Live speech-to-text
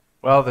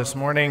Well, this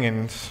morning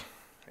and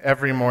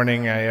every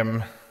morning I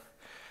am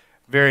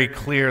very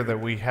clear that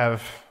we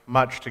have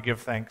much to give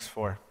thanks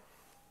for.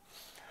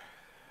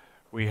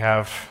 We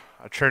have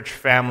a church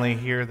family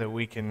here that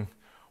we can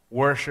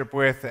worship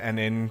with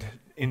and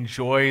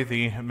enjoy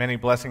the many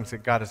blessings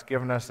that God has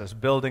given us, this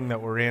building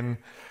that we're in,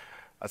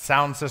 a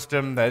sound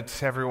system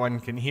that everyone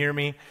can hear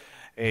me,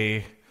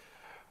 a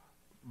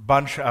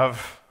bunch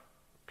of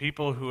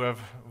people who have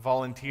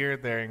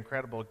volunteered their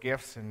incredible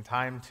gifts and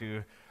time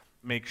to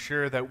make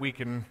sure that we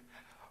can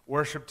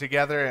worship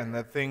together and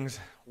that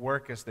things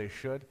work as they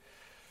should.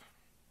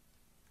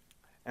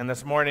 And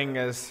this morning,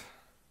 as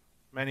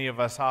many of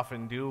us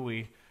often do,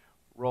 we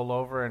roll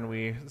over and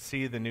we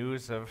see the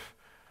news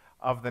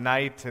of the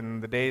night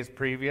and the days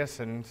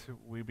previous, and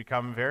we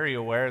become very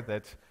aware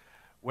that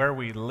where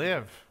we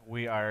live,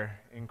 we are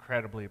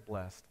incredibly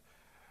blessed.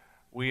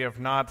 We have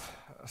not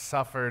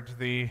suffered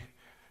the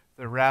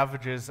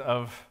ravages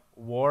of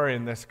war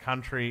in this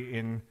country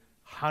in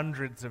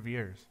hundreds of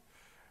years.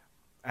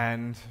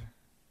 And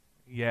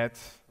yet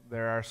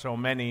there are so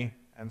many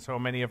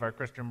of our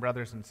Christian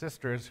brothers and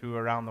sisters who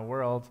around the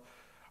world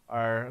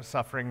are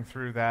suffering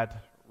through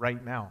that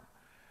right now.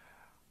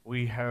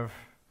 We have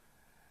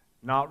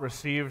not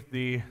received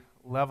the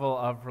level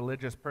of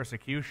religious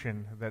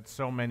persecution that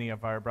so many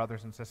of our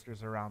brothers and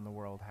sisters around the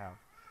world have.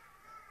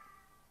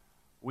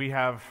 We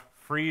have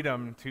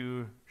freedom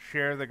to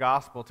share the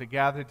gospel, to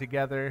gather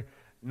together,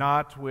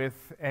 not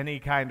with any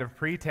kind of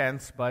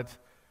pretense, but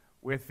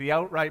with the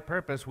outright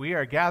purpose. We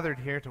are gathered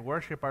here to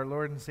worship our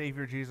Lord and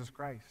Savior Jesus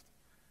Christ.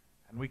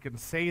 And we can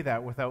say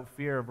that without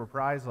fear of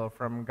reprisal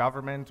from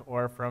government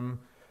or from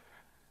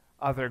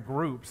other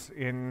groups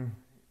in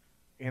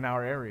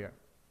our area.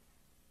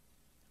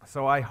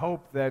 So I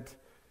hope that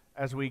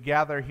as we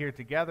gather here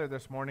together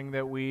this morning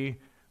that we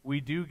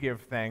do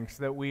give thanks,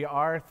 that we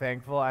are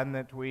thankful, and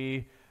that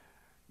we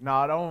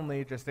not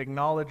only just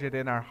acknowledge it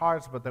in our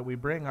hearts, but that we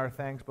bring our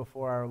thanks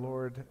before our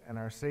Lord and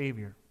our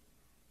Savior.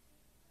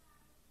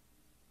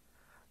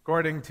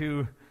 According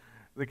to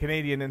the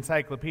Canadian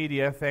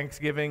Encyclopedia,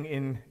 Thanksgiving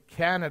in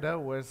Canada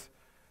was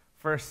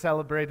first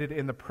celebrated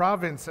in the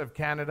province of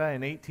Canada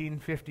in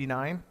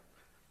 1859.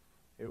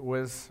 It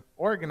was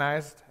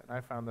organized, and I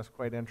found this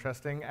quite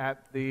interesting,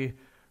 at the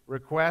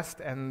request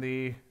and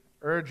the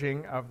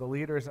urging of the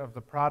leaders of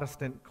the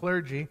Protestant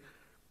clergy,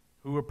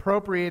 who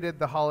appropriated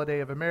the holiday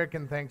of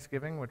American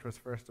Thanksgiving, which was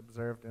first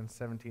observed in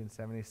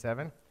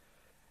 1777.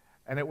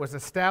 And it was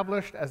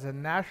established as a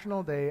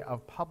national day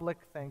of public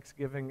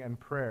thanksgiving and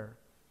prayer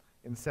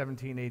in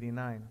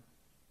 1789.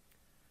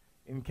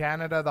 In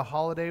Canada, the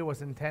holiday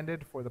was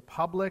intended for the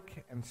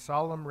public and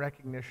solemn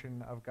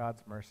recognition of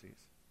God's mercies.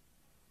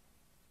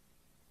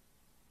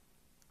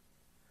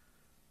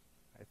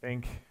 I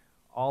think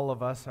all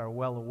of us are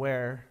well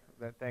aware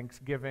that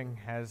Thanksgiving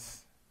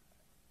has,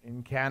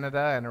 in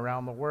Canada and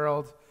around the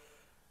world,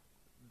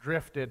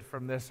 drifted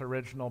from this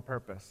original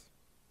purpose.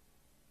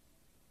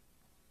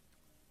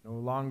 No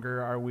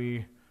longer are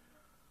we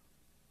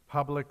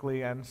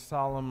publicly and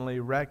solemnly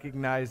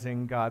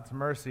recognizing God's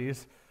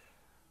mercies.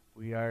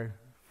 We are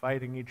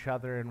fighting each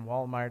other in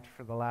Walmart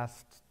for the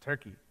last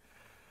turkey.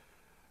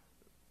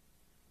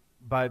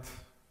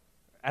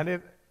 And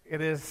it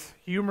is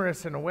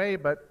humorous in a way,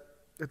 but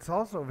it's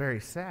also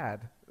very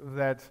sad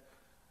that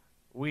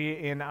we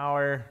in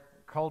our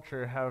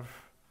culture have,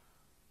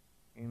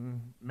 in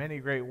many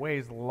great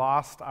ways,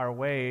 lost our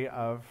way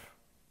of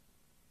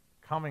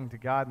coming to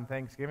God in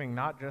thanksgiving,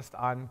 not just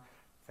on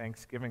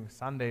Thanksgiving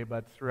Sunday,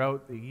 but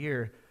throughout the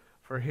year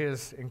for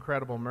His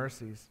incredible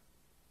mercies.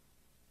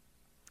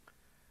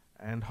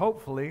 And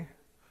hopefully,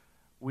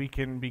 we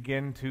can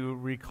begin to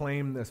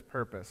reclaim this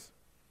purpose.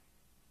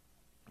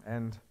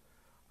 And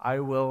I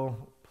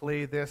will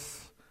play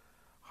this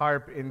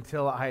harp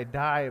until I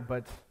die,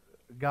 but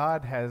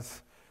God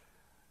has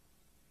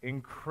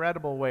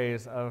incredible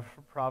ways of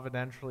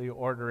providentially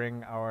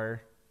ordering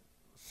our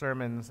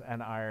sermons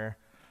and our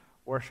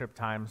worship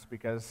times,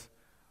 because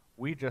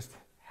we just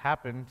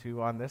happen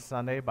to, on this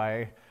Sunday,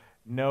 by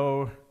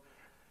no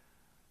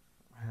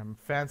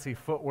fancy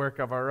footwork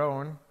of our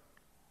own,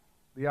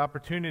 the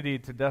opportunity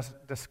to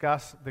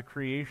discuss the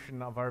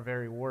creation of our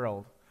very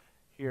world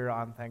here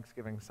on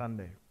Thanksgiving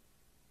Sunday.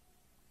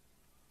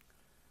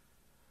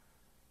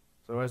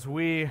 So as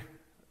we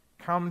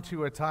come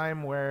to a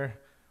time where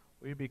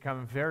we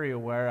become very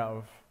aware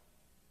of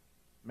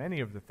many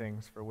of the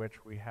things for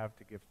which we have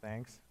to give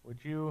thanks, would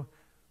you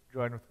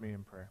join with me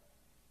in prayer?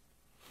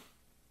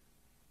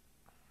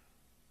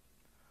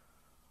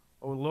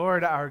 O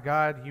Lord, our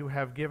God, you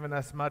have given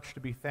us much to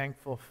be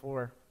thankful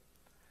for,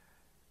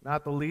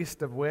 not the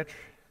least of which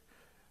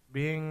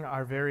being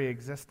our very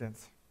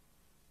existence.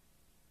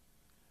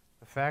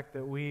 The fact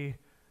that we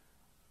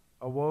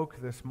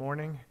awoke this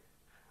morning,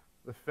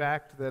 the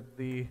fact that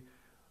the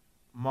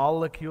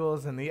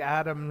molecules and the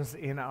atoms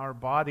in our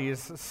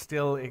bodies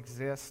still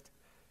exist,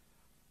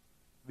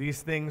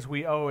 these things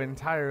we owe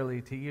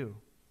entirely to you.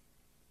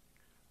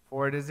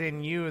 For it is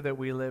in you that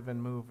we live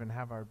and move and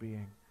have our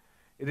being.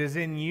 It is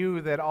in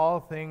you that all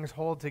things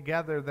hold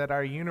together, that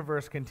our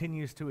universe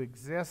continues to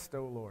exist,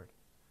 O Lord.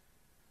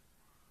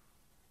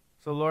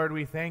 So, Lord,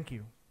 we thank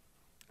you.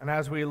 And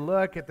as we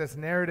look at this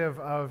narrative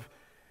of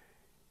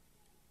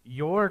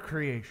your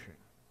creation,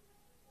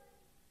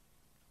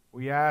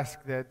 we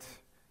ask that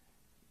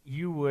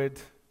you would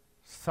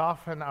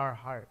soften our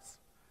hearts,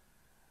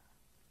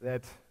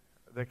 that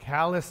the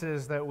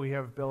calluses that we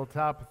have built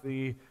up,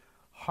 the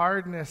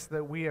hardness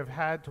that we have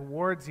had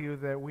towards you,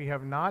 that we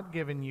have not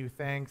given you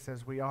thanks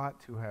as we ought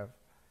to have,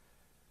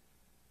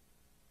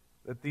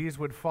 that these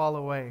would fall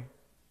away,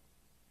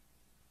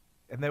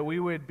 and that we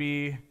would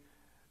be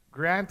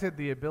granted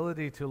the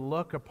ability to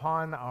look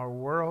upon our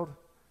world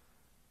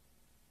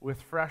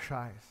with fresh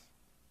eyes,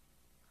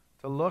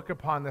 to look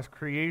upon this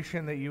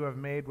creation that you have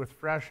made with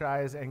fresh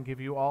eyes and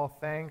give you all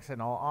thanks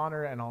and all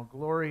honor and all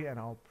glory and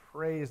all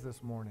praise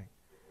this morning.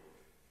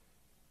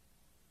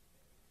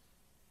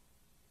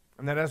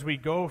 And that as we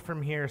go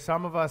from here,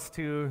 some of us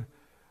to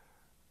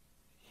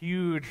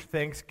huge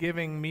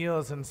Thanksgiving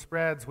meals and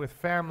spreads with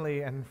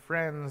family and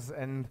friends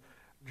and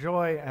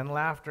joy and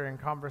laughter and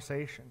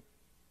conversation,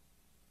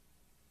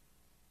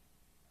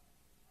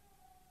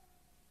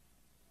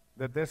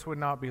 that this would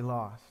not be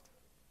lost.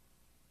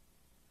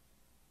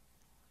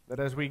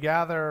 That as we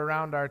gather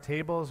around our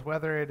tables,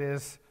 whether it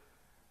is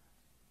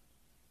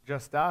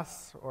just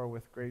us or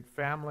with great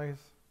families,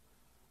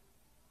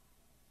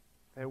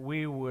 that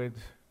we would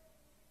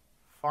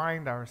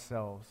find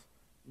ourselves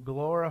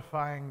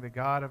glorifying the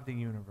God of the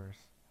universe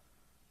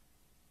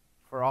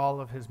for all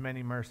of his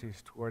many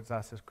mercies towards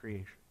us as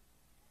creation.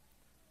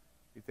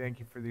 We thank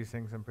you for these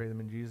things and pray them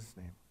in Jesus'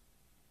 name.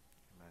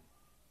 Amen.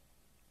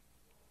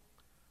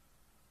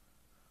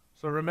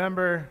 So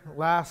remember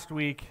last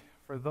week,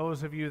 for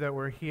those of you that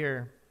were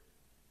here,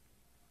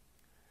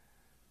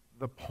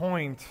 the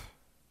point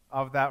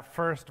of that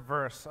first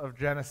verse of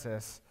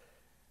Genesis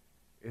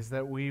is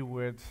that we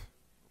would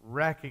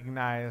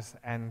recognize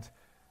and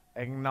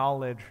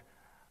acknowledge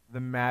the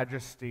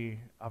majesty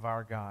of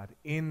our God.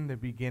 In the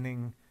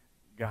beginning,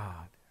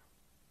 God.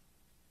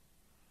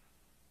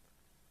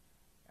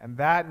 And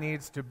that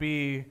needs to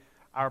be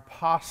our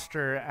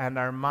posture and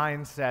our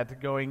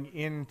mindset going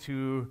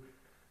into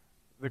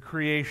the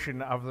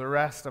creation of the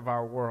rest of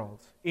our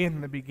world. In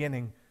the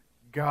beginning,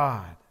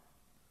 God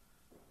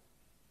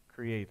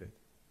created.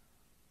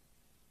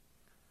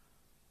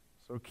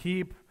 So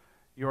keep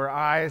your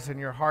eyes and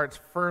your hearts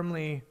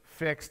firmly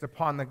fixed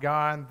upon the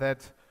God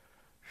that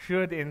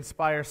should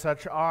inspire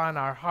such awe in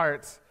our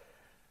hearts.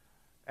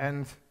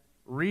 And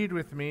read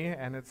with me,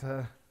 and it's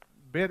a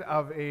bit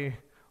of a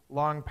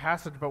long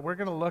passage, but we're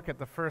going to look at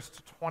the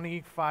first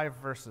 25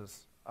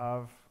 verses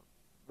of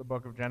the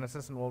book of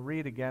Genesis, and we'll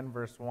read again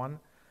verse 1.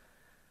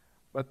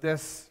 But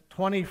this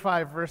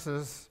 25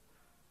 verses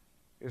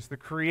is the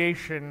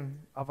creation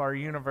of our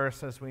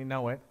universe as we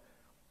know it,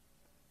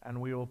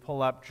 and we will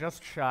pull up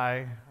just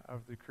shy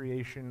of the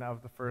creation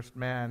of the first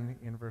man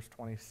in verse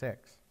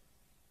 26.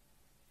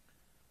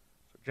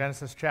 So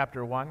Genesis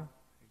chapter 1,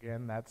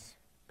 again, that's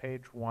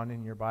page 1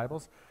 in your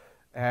Bibles,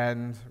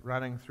 and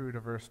running through to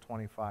verse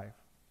 25.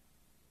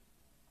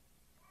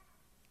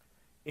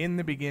 In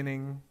the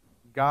beginning,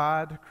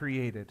 God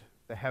created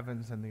the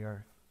heavens and the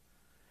earth.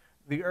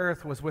 The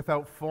earth was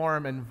without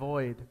form and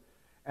void,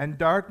 and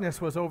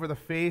darkness was over the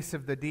face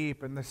of the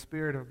deep, and the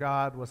Spirit of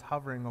God was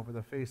hovering over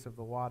the face of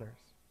the waters.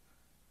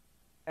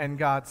 And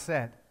God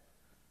said,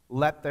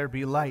 "Let there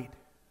be light,"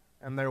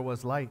 and there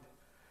was light.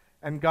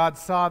 And God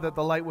saw that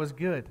the light was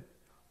good.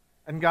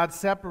 And God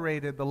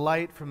separated the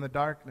light from the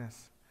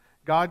darkness.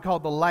 God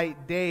called the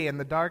light day, and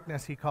the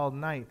darkness he called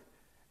night.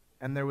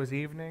 And there was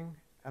evening,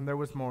 and there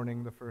was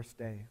morning the first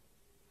day.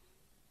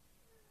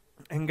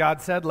 And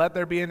God said, "Let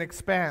there be an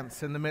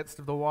expanse in the midst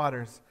of the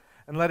waters,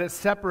 and let it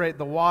separate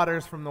the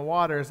waters from the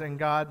waters." And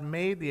God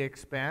made the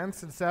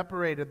expanse and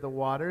separated the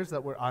waters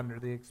that were under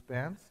the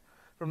expanse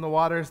from the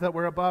waters that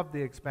were above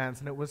the expanse,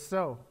 and it was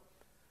so.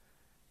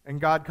 And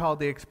God called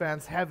the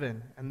expanse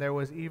heaven, and there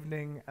was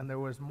evening, and there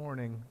was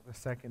morning the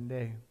second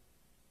day.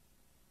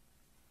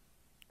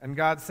 And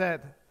God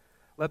said,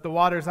 "Let the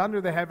waters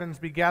under the heavens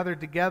be gathered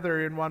together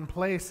in one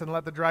place, and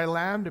let the dry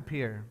land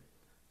appear."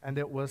 And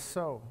it was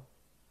so.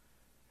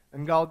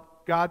 And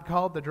God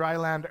called the dry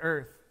land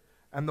earth,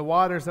 and the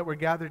waters that were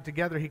gathered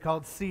together he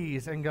called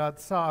seas, and God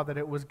saw that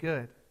it was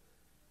good.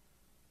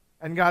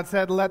 And God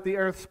said, "Let the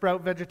earth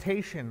sprout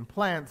vegetation,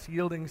 plants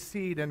yielding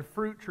seed, and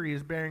fruit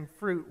trees bearing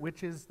fruit,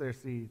 which is their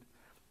seed,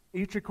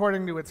 each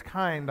according to its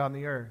kind on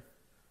the earth."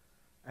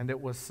 And it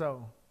was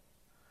so.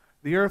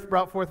 The earth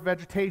brought forth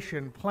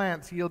vegetation,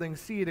 plants yielding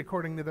seed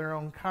according to their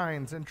own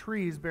kinds, and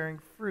trees bearing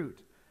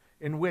fruit,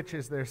 in which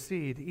is their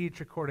seed,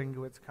 each according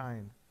to its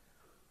kind.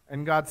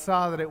 And God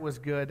saw that it was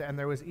good, and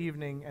there was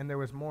evening, and there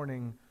was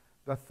morning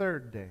the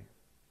third day.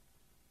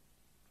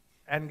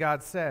 And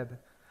God said,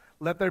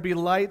 "Let there be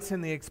lights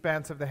in the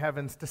expanse of the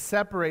heavens to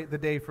separate the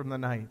day from the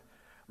night.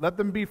 Let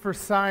them be for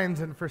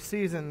signs and for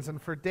seasons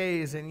and for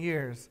days and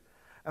years.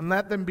 And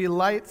let them be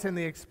lights in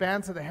the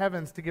expanse of the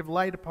heavens to give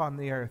light upon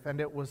the earth."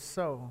 And it was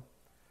so.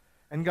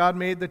 And God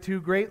made the two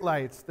great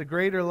lights, the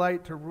greater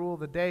light to rule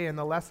the day and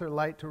the lesser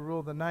light to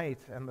rule the night,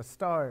 and the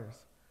stars.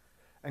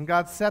 And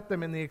God set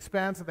them in the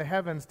expanse of the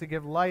heavens to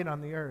give light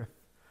on the earth,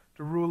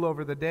 to rule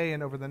over the day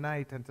and over the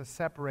night, and to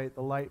separate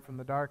the light from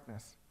the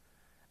darkness.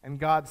 And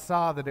God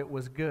saw that it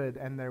was good,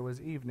 and there was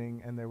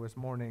evening, and there was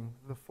morning,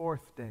 the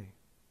fourth day.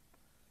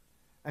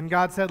 And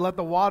God said, let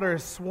the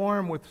waters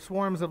swarm with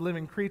swarms of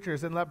living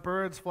creatures, and let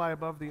birds fly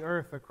above the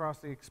earth across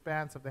the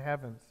expanse of the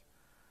heavens.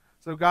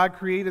 So God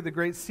created the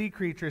great sea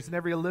creatures and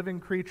every living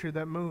creature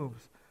that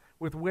moves,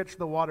 with which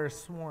the waters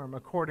swarm,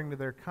 according to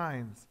their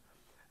kinds,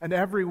 and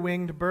every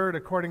winged bird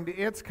according to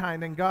its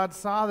kind. And God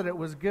saw that it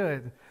was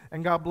good.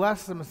 And God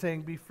blessed them,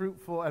 saying, be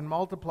fruitful and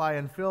multiply,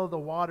 and fill the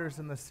waters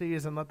and the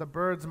seas, and let the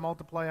birds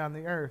multiply on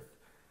the earth.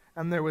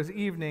 And there was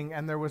evening,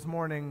 and there was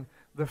morning,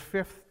 the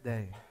fifth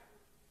day.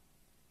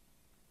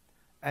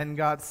 And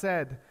God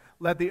said,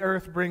 let the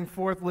earth bring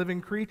forth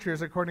living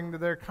creatures according to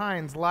their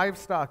kinds,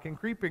 livestock and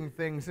creeping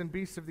things, and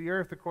beasts of the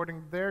earth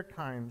according to their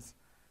kinds.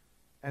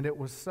 And it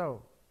was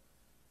so.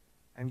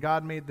 And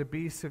God made the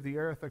beasts of the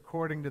earth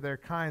according to their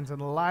kinds, and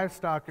the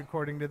livestock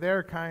according to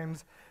their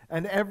kinds,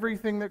 and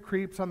everything that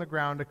creeps on the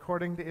ground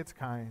according to its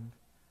kind.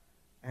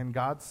 And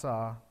God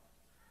saw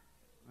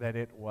that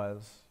it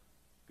was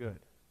good.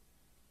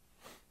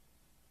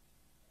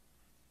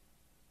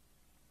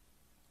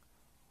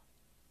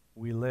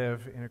 We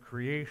live in a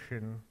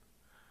creation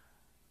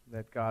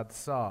that God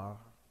saw,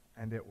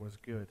 and it was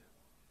good.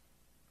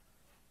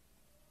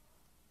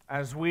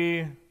 As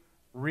we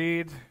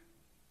read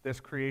this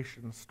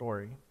creation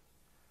story,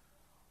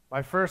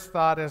 my first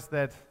thought is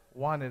that,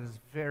 one, it is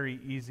very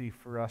easy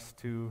for us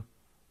to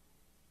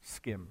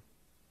skim.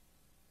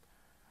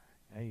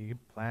 You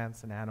get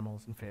plants and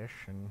animals and fish,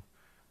 and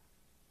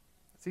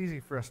it's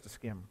easy for us to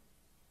skim.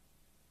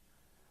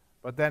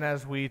 But then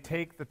as we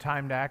take the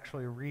time to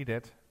actually read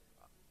it,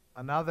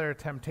 another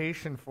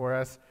temptation for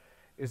us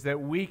is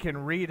that we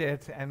can read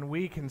it and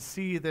we can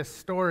see this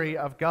story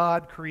of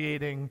God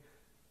creating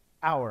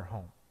our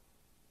home.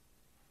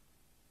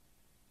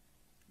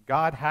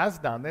 God has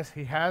done this.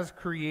 He has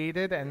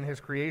created, and his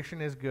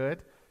creation is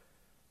good.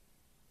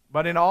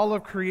 But in all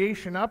of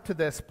creation up to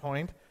this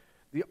point,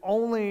 the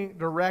only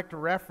direct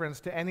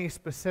reference to any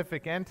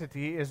specific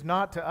entity is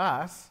not to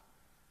us,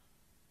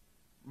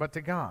 but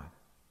to God.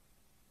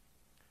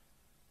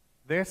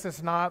 This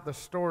is not the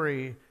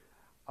story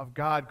of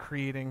God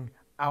creating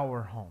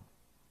our home.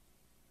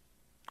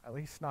 At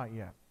least not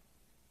yet.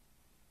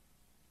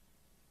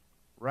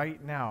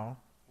 Right now,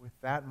 with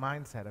that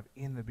mindset of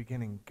in the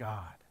beginning,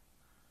 God.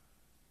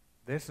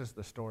 This is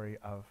the story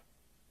of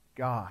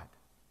God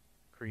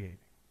creating.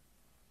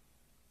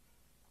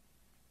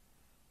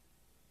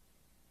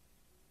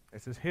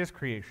 This is his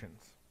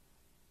creations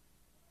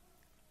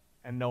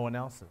and no one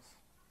else's.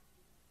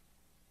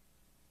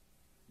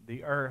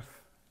 The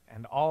earth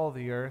and all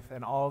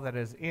that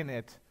is in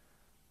it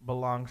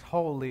belongs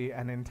wholly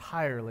and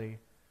entirely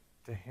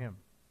to him.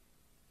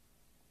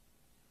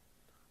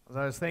 As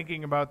I was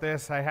thinking about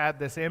this, I had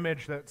this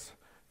image that's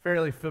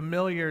fairly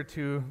familiar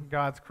to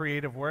God's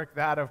creative work,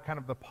 that of kind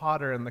of the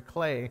potter and the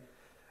clay.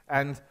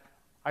 And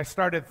I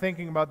started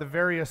thinking about the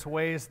various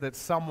ways that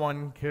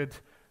someone could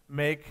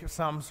make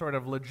some sort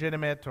of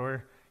legitimate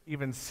or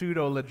even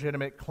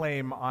pseudo-legitimate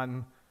claim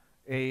on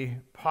a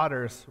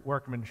potter's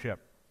workmanship.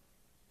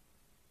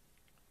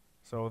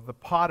 So the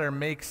potter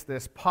makes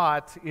this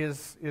pot.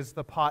 Is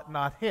the pot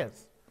not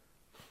his?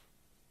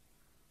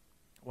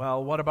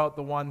 Well, what about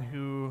the one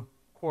who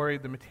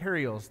quarried the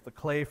materials, the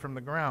clay from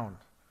the ground?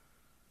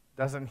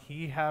 Doesn't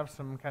he have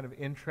some kind of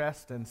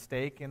interest and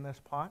stake in this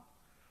pot?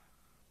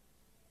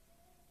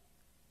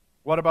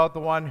 What about the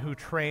one who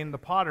trained the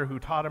potter, who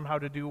taught him how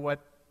to do what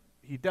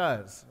he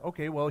does?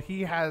 Okay, well,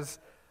 he has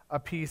a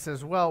piece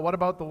as well. What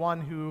about the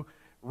one who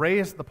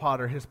raised the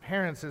potter, his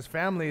parents, his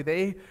family?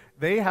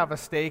 They have a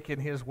stake in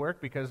his work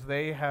because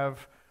they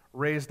have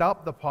raised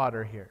up the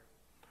potter here.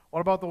 What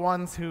about the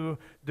ones who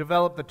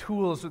develop the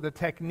tools or the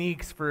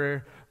techniques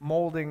for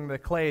molding the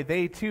clay?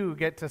 They too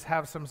get to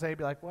have some say,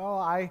 be like, well,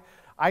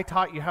 I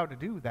taught you how to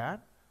do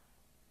that.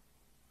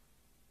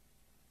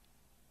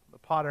 The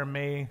potter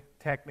may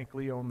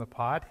technically own the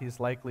pot. He's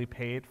likely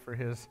paid for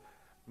his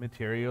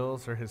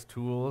materials or his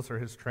tools or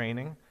his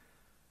training.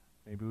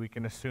 Maybe we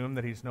can assume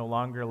that he's no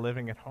longer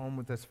living at home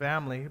with his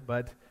family,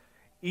 but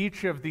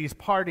each of these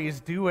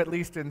parties do, at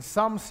least in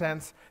some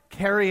sense,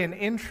 carry an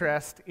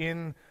interest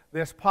in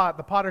this pot.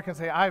 The potter can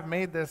say, I've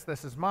made this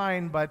is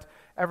mine, but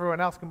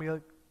everyone else can be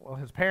like, well,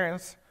 his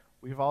parents,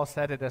 we've all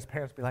said it as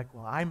parents, be like,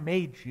 well, I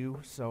made you,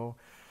 so.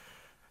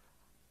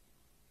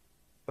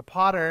 The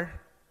potter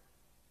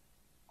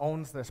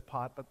owns this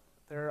pot, but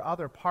there are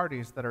other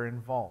parties that are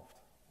involved.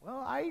 Well,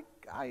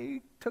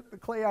 I took the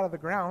clay out of the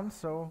ground,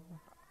 so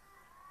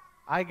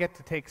I get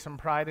to take some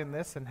pride in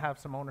this and have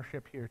some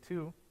ownership here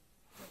too.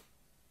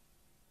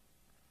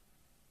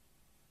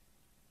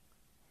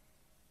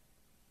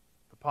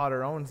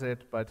 Potter owns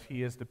it, but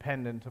he is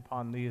dependent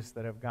upon these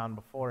that have gone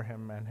before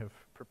him and have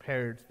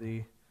prepared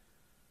the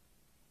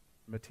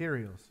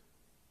materials.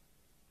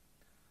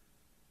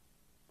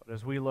 But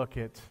as we look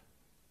at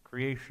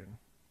creation,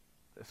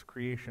 this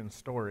creation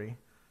story,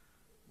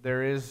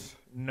 there is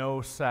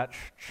no such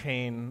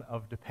chain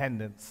of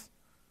dependence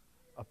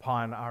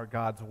upon our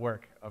God's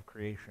work of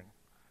creation.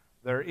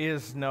 There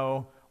is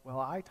no, well,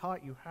 I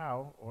taught you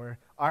how, or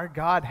our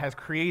God has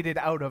created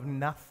out of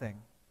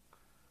nothing.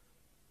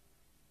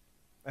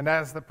 And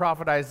as the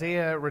prophet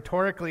Isaiah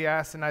rhetorically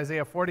asks in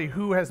Isaiah 40,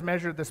 who has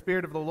measured the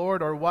Spirit of the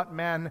Lord, or what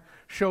man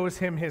shows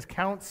him his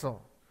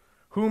counsel?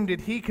 Whom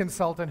did he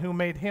consult and who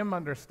made him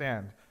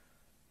understand?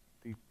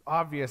 The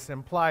obvious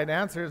implied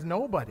answer is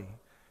nobody.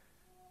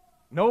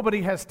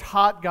 Nobody has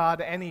taught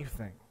God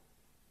anything.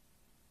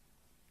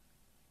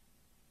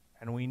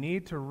 And we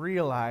need to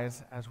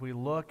realize as we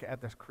look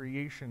at this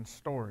creation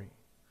story,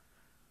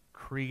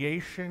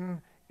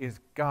 creation is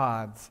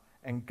God's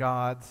and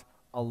God's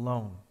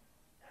alone.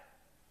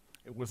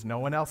 It was no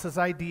one else's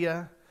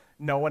idea.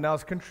 No one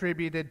else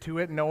contributed to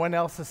it. No one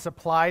else has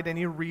supplied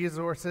any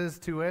resources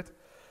to it.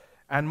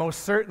 And most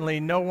certainly,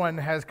 no one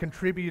has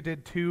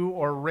contributed to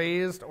or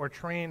raised or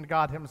trained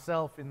God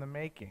himself in the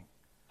making.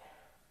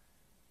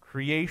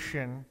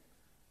 Creation,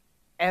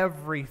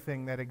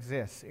 everything that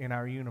exists in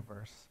our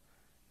universe,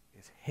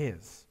 is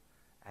his,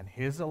 and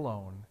his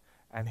alone,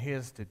 and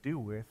his to do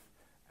with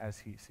as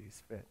he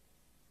sees fit.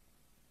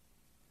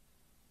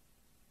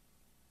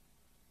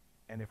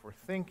 And if we're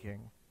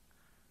thinking,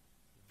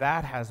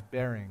 that has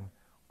bearing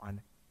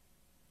on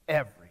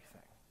everything.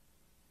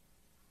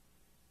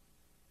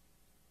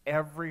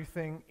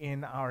 Everything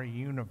in our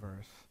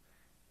universe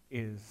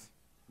is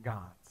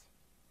God's.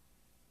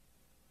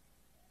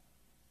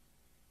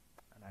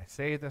 And I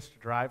say this to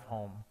drive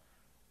home.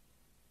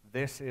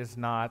 This is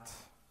not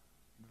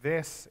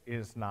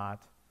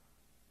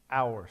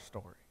our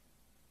story.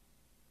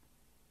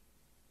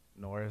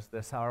 Nor is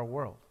this our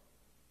world.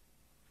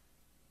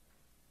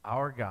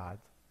 Our God,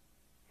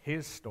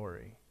 his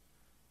story,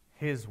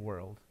 his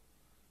world,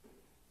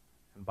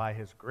 and by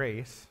his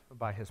grace,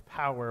 by his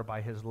power,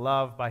 by his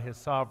love, by his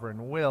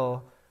sovereign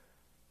will,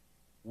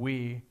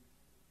 we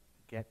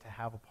get to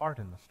have a part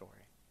in the story.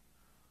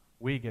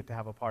 We get to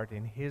have a part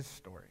in his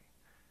story.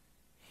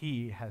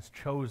 He has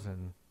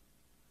chosen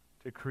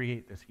to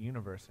create this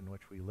universe in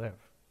which we live.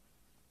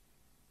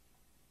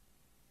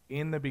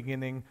 In the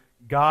beginning,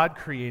 God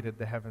created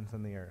the heavens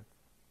and the earth.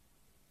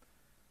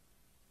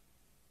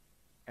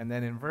 And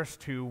then in verse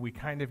 2, we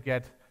kind of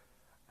get,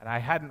 and I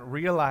hadn't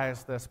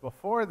realized this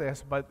before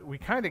this, but we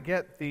kind of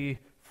get the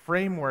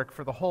framework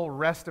for the whole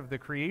rest of the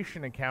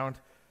creation account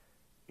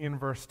in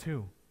verse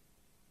 2.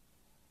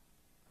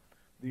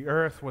 The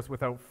earth was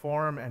without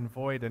form and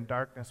void, and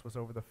darkness was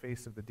over the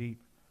face of the deep,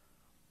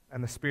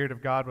 and the Spirit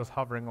of God was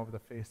hovering over the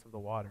face of the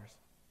waters.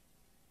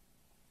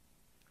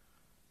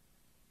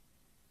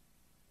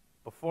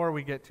 Before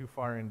we get too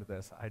far into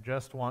this, I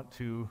just want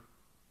to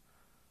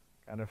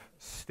kind of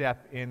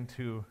step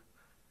into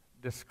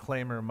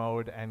disclaimer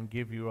mode and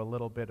give you a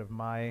little bit of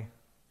my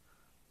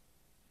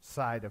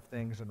side of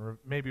things and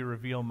maybe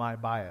reveal my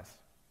bias.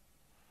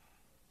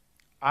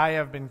 I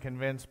have been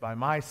convinced by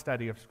my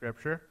study of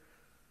Scripture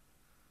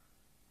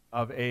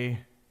of a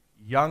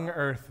young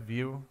earth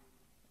view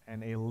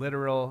and a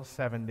literal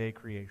 7-day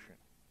creation.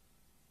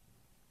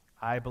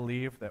 I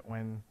believe that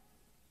when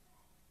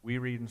we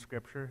read in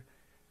Scripture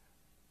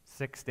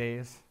 6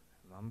 days,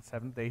 and on the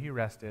 7th day he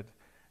rested,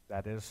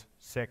 that is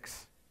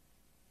 6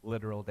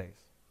 literal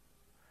days.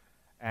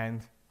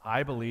 And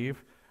I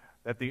believe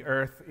that the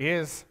earth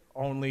is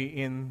only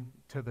in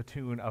to the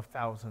tune of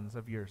thousands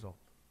of years old.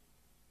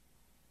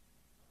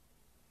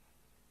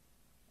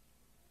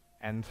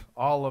 And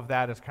all of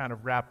that is kind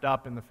of wrapped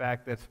up in the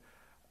fact that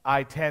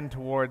I tend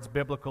towards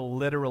biblical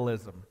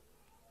literalism,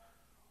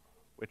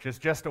 which is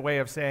just a way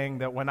of saying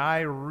that when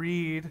I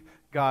read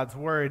God's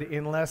word,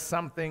 unless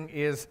something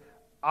is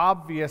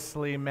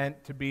obviously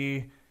meant to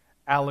be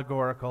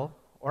allegorical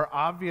or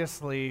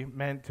obviously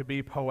meant to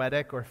be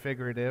poetic or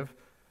figurative,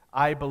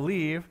 I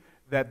believe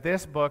that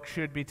this book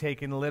should be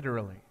taken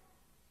literally.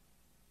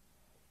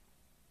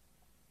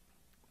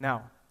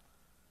 Now,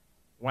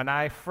 when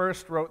I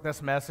first wrote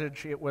this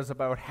message, it was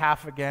about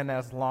half again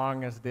as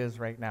long as it is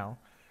right now.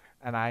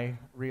 And I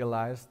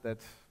realized that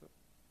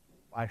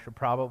I should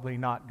probably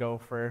not go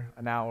for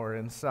an hour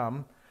in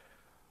some.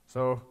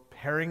 So,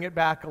 paring it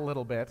back a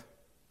little bit,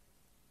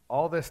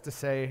 all this to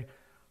say,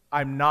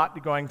 I'm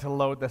not going to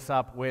load this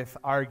up with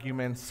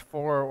arguments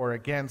for or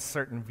against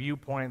certain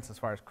viewpoints as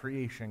far as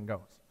creation goes.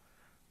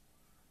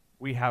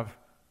 We have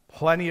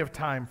plenty of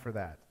time for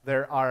that.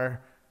 There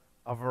are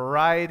a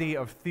variety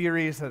of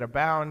theories that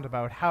abound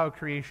about how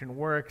creation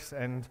works,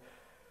 and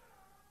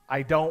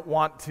I don't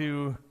want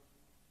to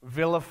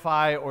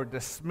vilify or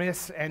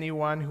dismiss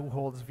anyone who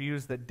holds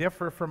views that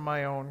differ from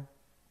my own.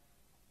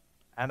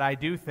 And I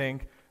do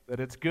think that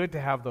it's good to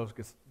have those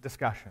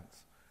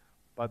discussions.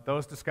 But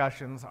those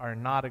discussions are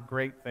not a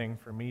great thing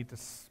for me to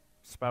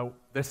spout,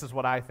 this is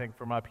what I think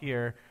from up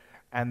here,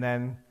 and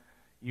then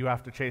you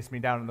have to chase me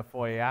down in the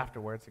foyer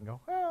afterwards and go,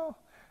 well,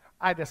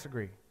 I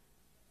disagree.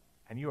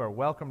 And you are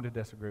welcome to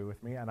disagree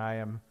with me, and I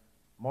am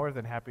more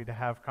than happy to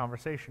have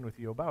conversation with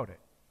you about it.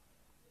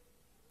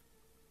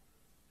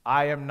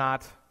 I am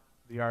not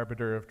the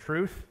arbiter of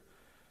truth.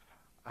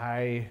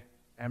 I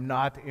am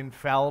not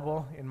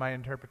infallible in my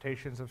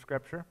interpretations of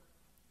Scripture.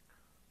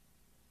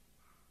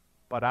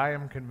 But I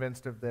am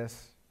convinced of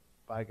this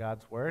by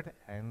God's Word,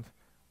 and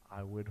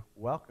I would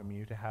welcome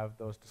you to have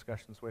those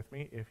discussions with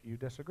me if you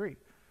disagree.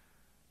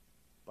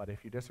 But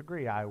if you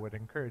disagree, I would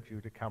encourage you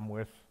to come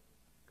with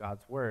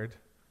God's Word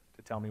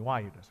to tell me why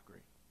you disagree.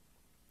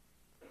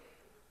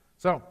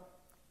 So,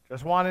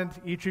 just wanted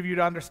each of you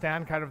to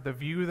understand kind of the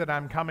view that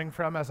I'm coming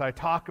from as I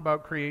talk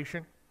about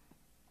creation.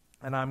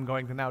 And I'm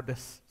going to now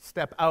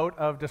step out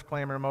of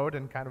disclaimer mode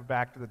and kind of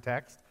back to the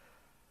text.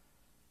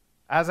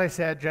 As I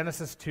said,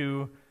 Genesis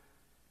 2,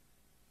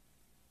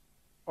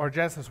 or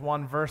Genesis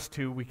 1, verse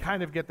 2, we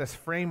kind of get this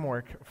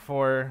framework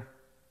for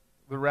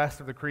the rest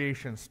of the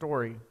creation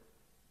story.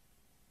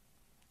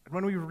 And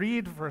when we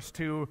read verse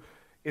 2,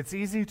 it's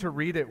easy to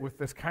read it with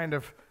this kind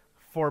of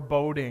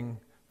foreboding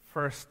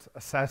first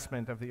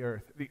assessment of the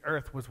earth. The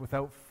earth was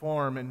without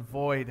form and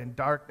void, and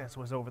darkness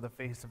was over the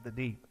face of the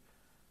deep.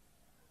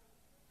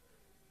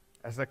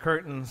 As the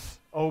curtains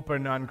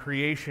open on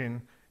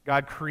creation,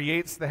 God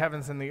creates the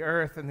heavens and the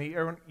earth, and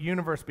the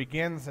universe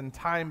begins, and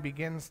time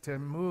begins to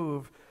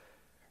move.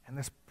 And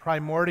this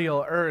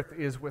primordial earth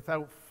is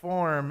without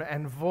form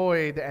and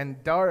void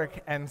and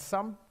dark, and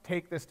some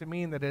take this to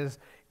mean that it is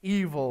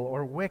evil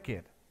or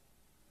wicked.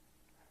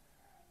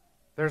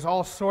 There's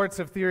all sorts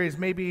of theories.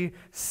 Maybe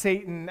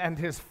Satan and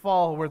his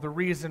fall were the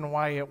reason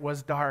why it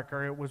was dark,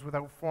 or it was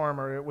without form,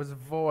 or it was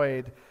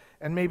void.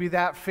 And maybe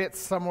that fits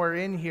somewhere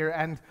in here,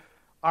 and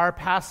our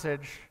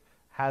passage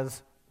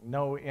has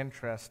no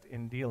interest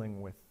in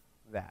dealing with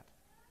that.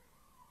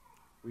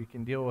 We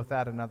can deal with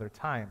that another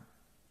time.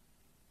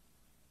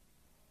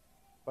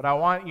 But I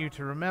want you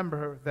to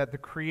remember that the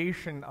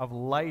creation of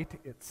light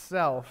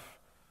itself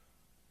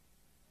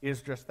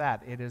is just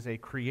that. It is a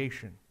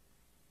creation.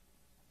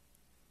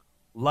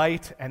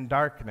 Light and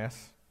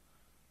darkness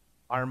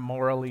are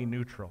morally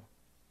neutral.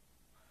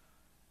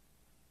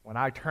 When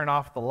I turn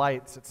off the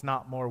lights, it's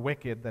not more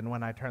wicked than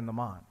when I turn them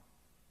on.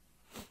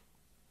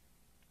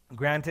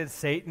 Granted,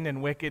 Satan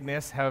and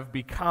wickedness have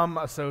become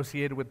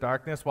associated with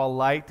darkness, while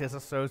light is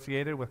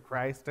associated with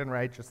Christ and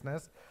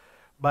righteousness.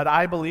 But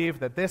I believe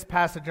that this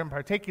passage in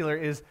particular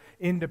is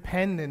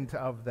independent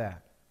of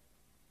that.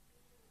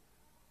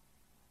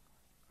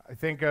 I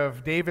think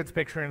of David's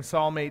picture in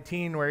Psalm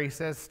 18, where he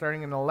says,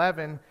 starting in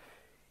 11,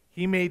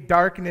 he made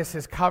darkness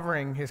his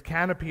covering, his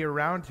canopy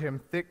around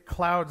him, thick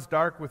clouds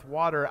dark with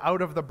water.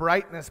 Out of the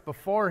brightness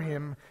before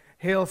him,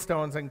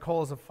 hailstones and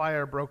coals of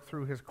fire broke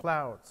through his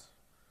clouds.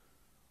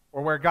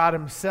 Or where God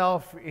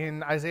himself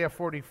in Isaiah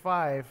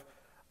 45,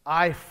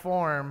 I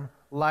form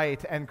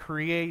light and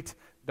create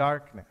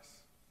darkness.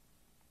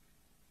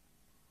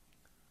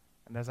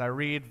 And as I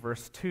read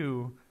verse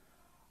 2,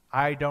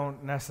 I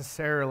don't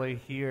necessarily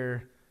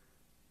hear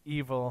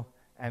evil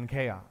and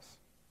chaos.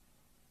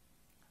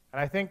 And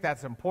I think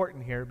that's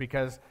important here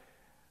because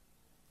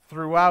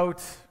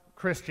throughout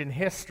Christian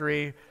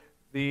history,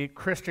 the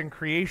Christian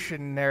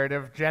creation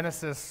narrative,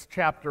 Genesis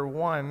chapter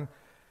 1,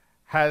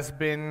 has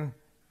been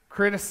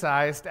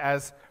criticized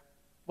as,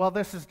 well,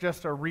 this is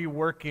just a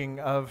reworking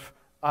of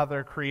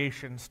other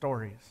creation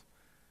stories.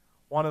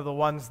 One of the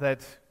ones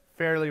that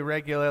fairly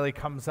regularly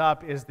comes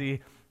up is the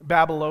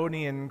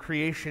Babylonian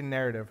creation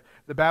narrative.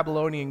 The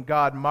Babylonian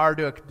god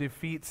Marduk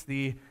defeats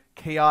the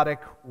chaotic,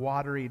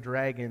 watery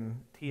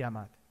dragon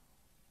Tiamat.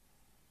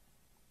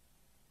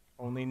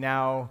 Only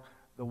now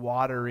the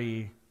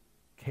watery,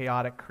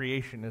 chaotic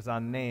creation is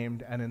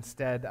unnamed, and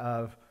instead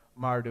of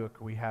Marduk,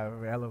 we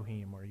have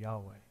Elohim or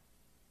Yahweh.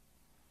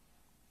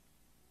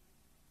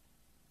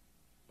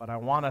 But I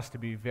want us to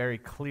be very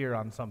clear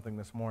on something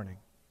this morning.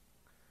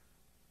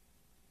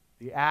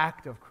 The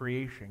act of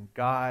creation,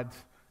 God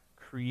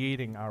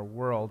creating our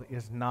world,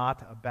 is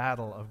not a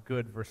battle of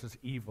good versus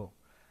evil,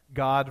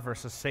 God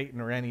versus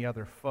Satan or any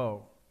other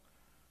foe.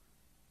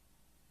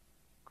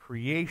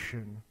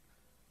 Creation,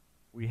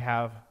 we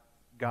have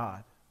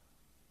God.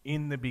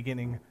 In the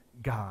beginning,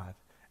 God.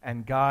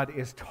 And God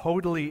is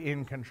totally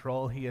in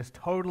control. He is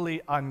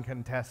totally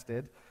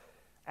uncontested.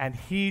 And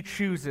He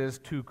chooses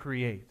to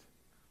create.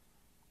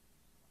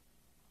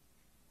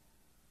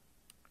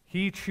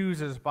 He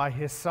chooses by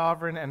His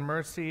sovereign and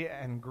mercy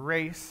and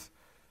grace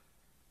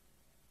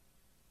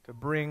to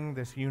bring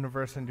this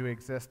universe into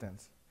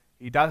existence.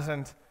 He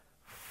doesn't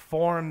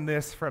form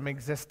this from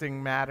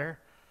existing matter.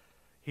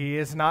 He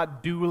is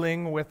not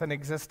dueling with an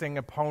existing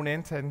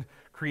opponent, and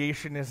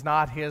creation is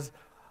not His,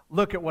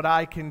 look at what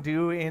I can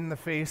do in the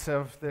face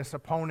of this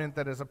opponent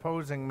that is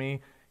opposing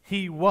me.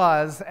 He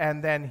was,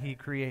 and then He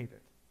created.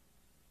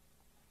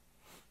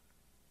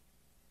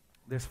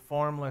 This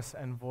formless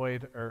and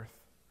void earth.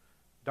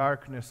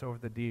 Darkness over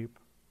the deep,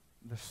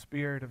 the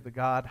Spirit of the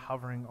God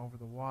hovering over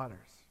the waters.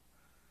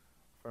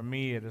 For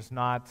me, it is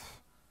not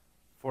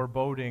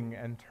foreboding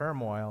and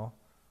turmoil,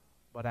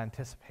 but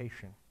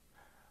anticipation.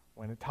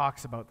 When it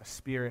talks about the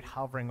Spirit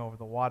hovering over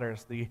the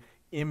waters, the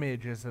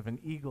image is of an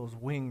eagle's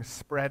wings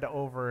spread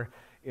over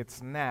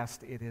its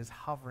nest. It is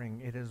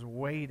hovering, it is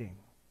waiting.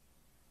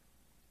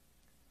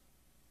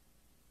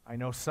 I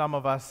know some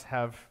of us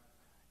have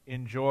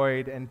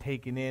enjoyed and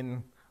taken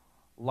in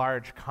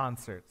large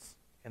concerts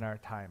in our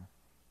time.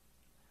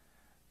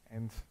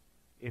 And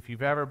if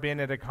you've ever been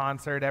at a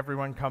concert,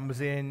 everyone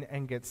comes in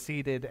and gets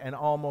seated, and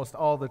almost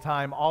all the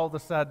time, all of a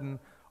sudden,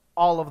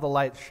 all of the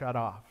lights shut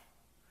off.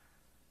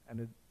 And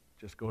it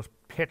just goes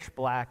pitch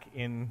black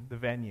in the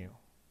venue.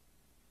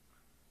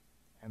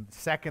 And the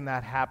second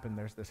that happened,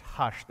 there's this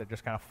hush that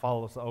just kind of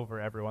follows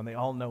over everyone. They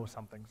all know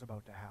something's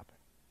about to happen.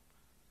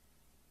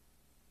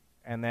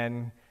 And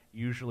then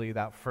usually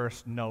that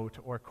first note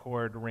or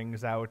chord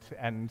rings out,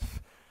 and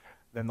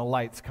then the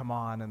lights come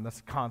on and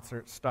this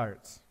concert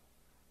starts.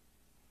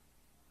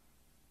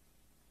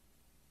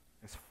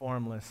 It's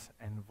formless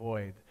and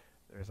void.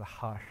 There's a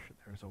hush,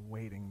 there's a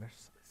waiting,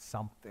 there's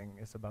something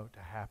is about to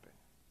happen.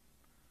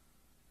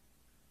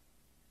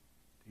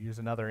 To use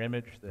another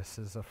image, this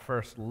is a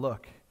first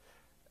look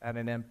at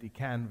an empty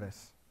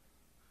canvas.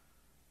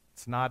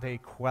 It's not a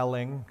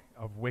quelling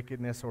of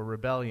wickedness or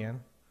rebellion.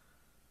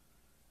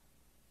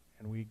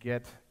 And we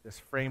get this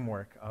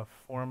framework of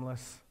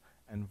formless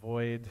and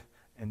void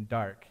and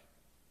dark.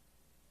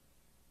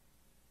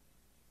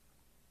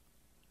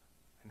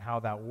 And how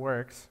that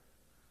works,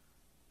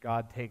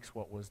 God takes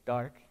what was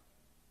dark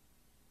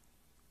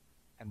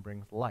and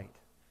brings light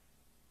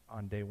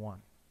on day 1,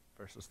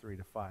 verses 3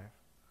 to 5.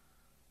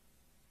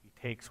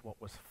 He takes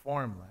what was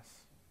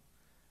formless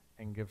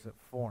and gives it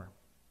form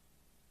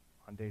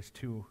on days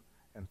 2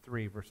 and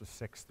 3, verses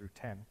 6 through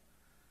 10.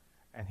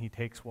 And he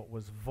takes what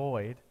was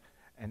void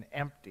and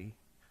empty,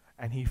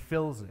 and he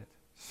fills it,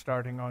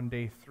 starting on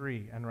day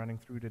 3 and running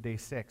through to day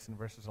 6 in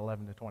verses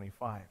 11 to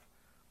 25.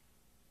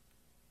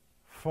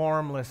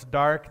 Formless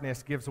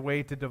darkness gives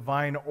way to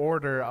divine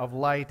order of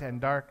light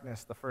and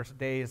darkness, the first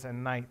days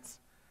and nights.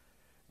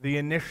 The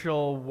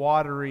initial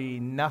watery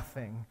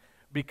nothing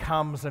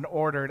becomes an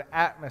ordered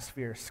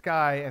atmosphere,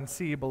 sky and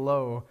sea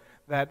below.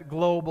 That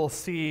global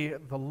sea,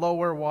 the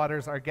lower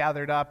waters are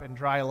gathered up and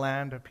dry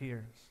land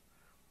appears.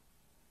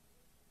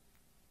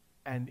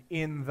 And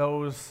in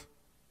those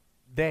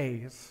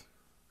days,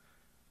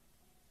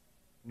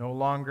 no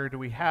longer do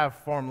we have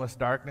formless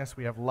darkness.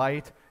 We have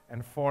light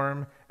and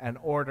form and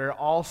order,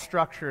 all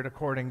structured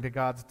according to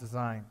God's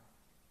design.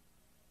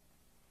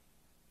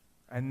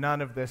 And none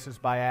of this is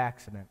by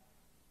accident.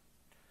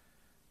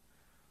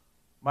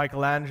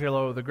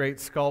 Michelangelo, the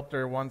great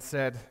sculptor, once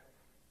said,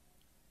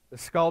 "The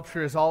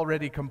sculpture is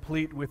already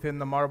complete within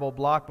the marble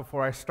block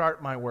before I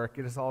start my work.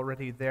 It is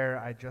already there.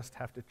 I just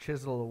have to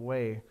chisel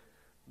away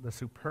the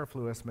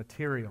superfluous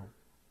material."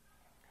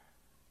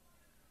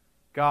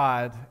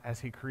 God,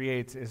 as he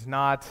creates, is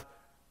not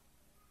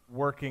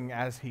working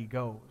as he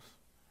goes.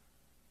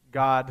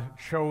 God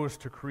chose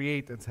to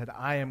create and said,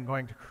 I am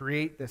going to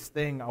create this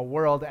thing, a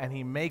world, and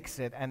he makes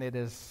it, and it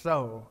is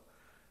so.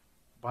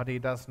 But he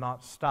does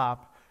not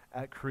stop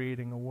at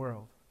creating a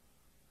world.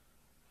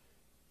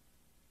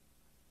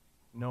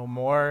 No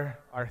more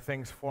are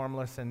things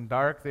formless and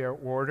dark. They are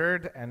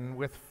ordered and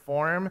with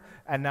form,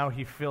 and now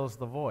he fills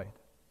the void.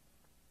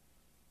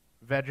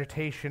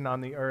 Vegetation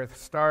on the earth,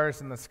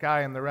 stars in the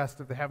sky, and the rest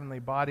of the heavenly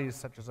bodies,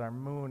 such as our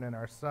moon and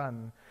our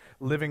sun,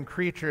 living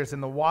creatures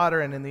in the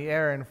water and in the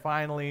air, and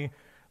finally,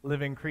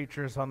 living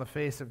creatures on the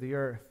face of the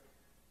earth.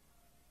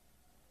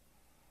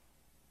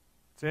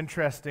 It's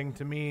interesting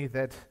to me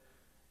that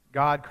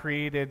God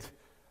created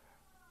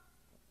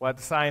what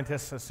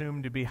scientists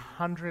assume to be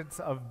hundreds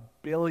of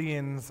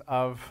billions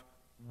of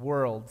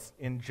worlds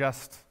in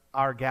just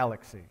our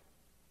galaxy,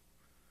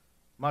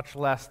 much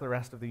less the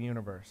rest of the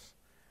universe.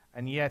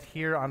 And yet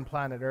here on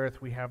planet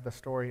Earth, we have the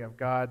story of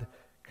God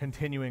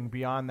continuing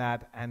beyond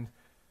that and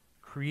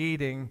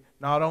creating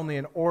not only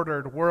an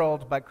ordered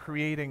world, but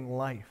creating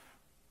life.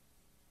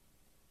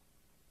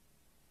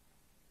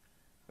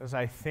 As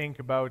I think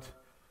about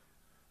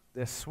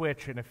this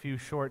switch in a few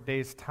short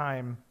days'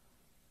 time,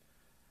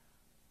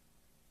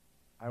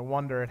 I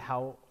wonder at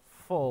how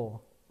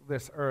full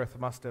this earth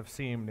must have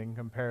seemed in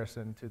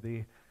comparison to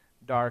the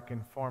dark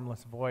and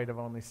formless void of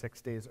only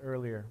 6 days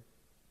earlier.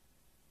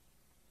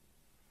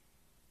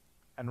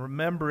 And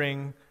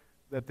remembering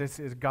that this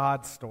is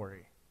God's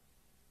story.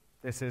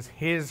 This is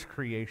his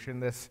creation.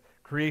 This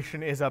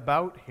creation is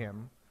about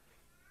him.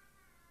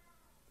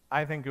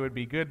 I think it would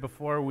be good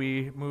before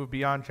we move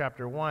beyond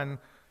chapter 1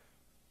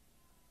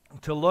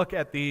 to look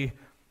at the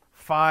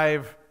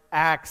 5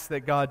 acts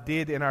that God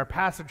did in our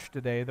passage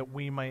today that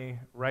we may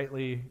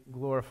rightly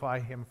glorify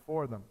him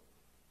for them.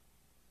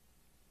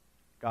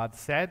 God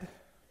said,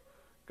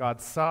 God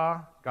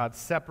saw, God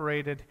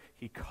separated,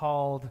 he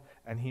called,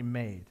 and he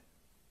made.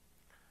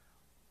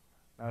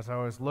 As I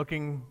was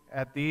looking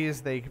at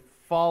these, they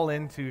fall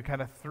into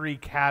kind of 3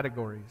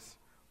 categories.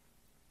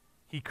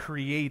 He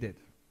created.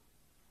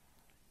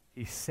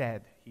 He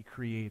said, he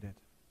created.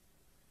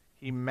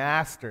 He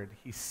mastered,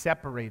 he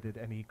separated,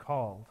 and he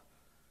called.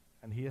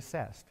 And he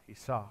assessed, he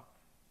saw.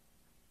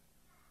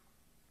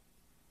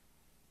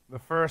 The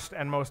first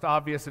and most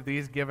obvious of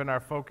these, given our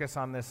focus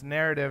on this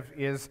narrative,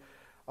 is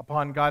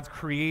upon God's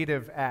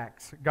creative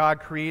acts. God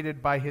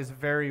created by his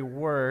very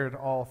word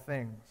all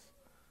things.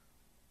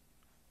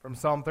 From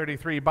Psalm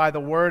 33, by the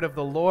word of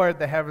the Lord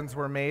the heavens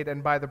were made,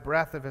 and by the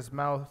breath of his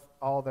mouth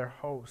all their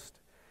host.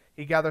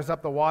 He gathers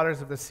up the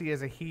waters of the sea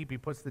as a heap. He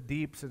puts the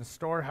deeps in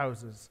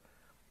storehouses.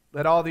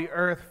 Let all the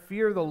earth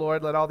fear the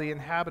Lord. Let all the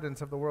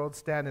inhabitants of the world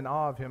stand in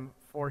awe of him.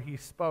 For he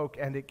spoke,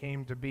 and it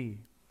came to be.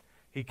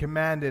 He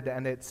commanded,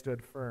 and it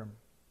stood firm.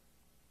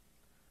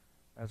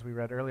 As we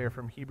read earlier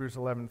from Hebrews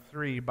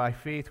 11:3, by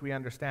faith we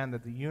understand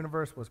that the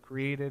universe was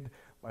created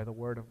by the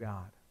word of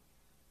God.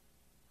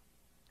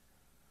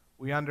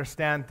 We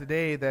understand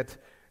today that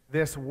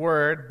this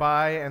word,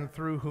 by and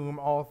through whom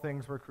all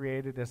things were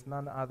created, is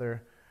none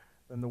other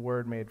than the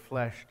Word made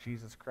flesh,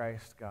 Jesus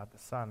Christ, God the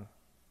Son.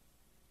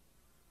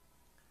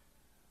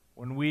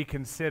 When we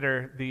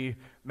consider the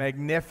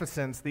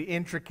magnificence, the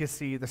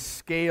intricacy, the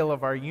scale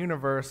of our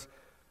universe,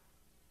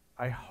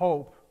 I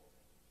hope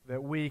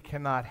that we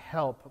cannot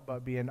help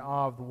but be in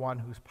awe of the one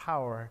whose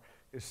power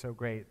is so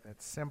great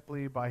that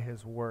simply by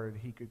his word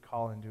he could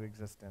call into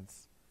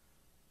existence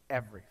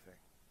everything.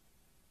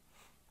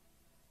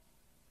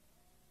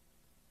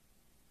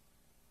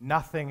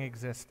 Nothing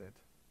existed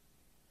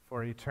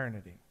for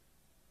eternity.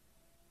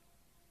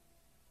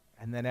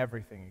 And then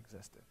everything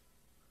existed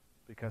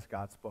because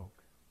God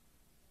spoke.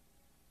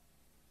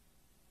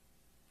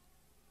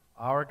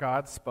 Our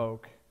God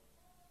spoke,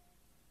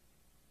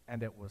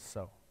 and it was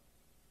so.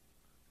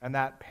 And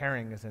that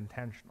pairing is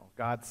intentional.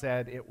 God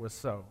said it was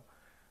so.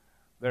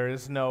 There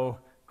is no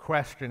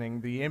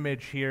questioning. The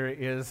image here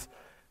is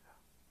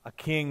a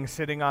king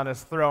sitting on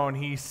his throne.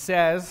 He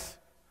says,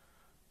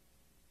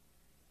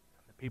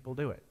 people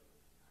do it.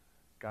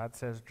 God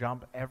says,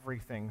 jump.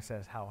 Everything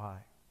says, how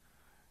high.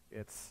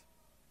 It's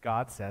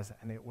God says,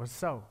 and it was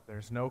so.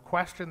 There's no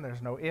question.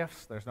 There's no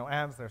ifs. There's no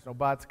ands. There's no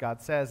buts.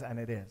 God says, and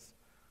it is.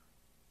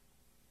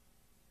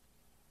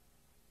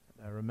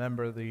 And I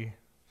remember the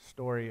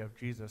story of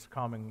Jesus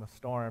calming the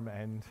storm,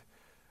 and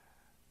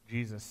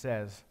Jesus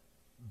says,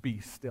 be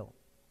still.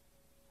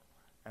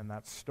 And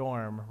that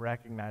storm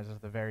recognizes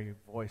the very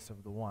voice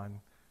of the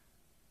one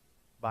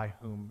by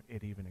whom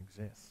it even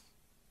exists.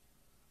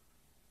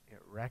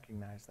 It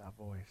recognized that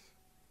voice.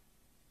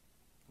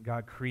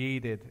 God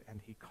created, and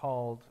he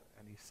called,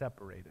 and he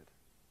separated.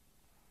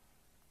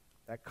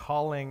 That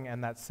calling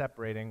and that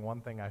separating,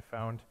 one thing I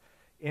found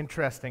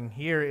interesting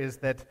here is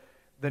that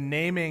the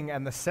naming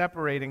and the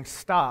separating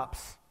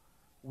stops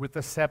with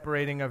the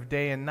separating of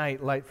day and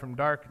night, light from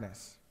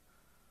darkness.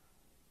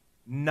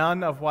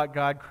 None of what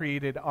God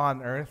created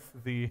on earth,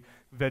 the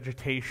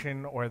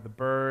vegetation or the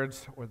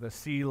birds or the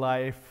sea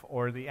life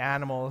or the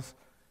animals,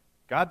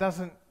 God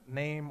doesn't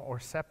name or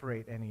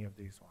separate any of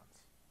these ones.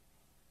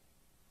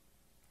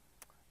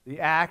 The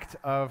act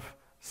of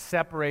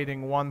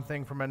separating one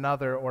thing from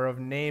another or of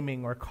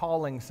naming or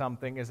calling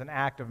something is an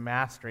act of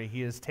mastery.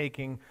 He is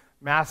taking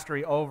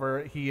mastery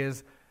over. He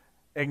is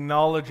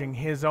acknowledging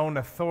his own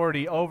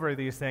authority over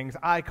these things.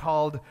 I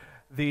called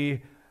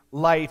the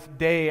light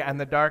day and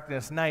the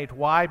darkness night.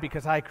 Why?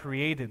 Because I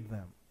created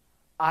them.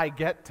 I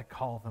get to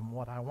call them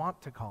what I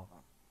want to call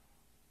them.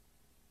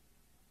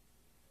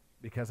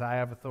 Because I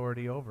have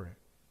authority over it.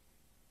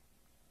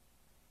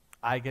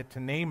 I get to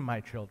name my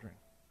children.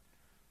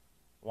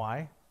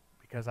 Why?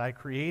 Because I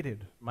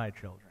created my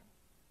children.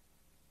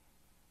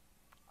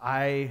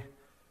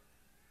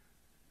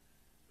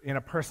 In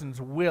a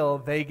person's will,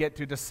 they get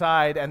to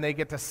decide and they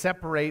get to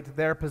separate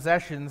their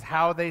possessions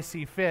how they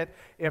see fit.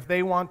 If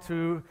they want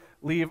to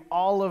leave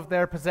all of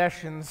their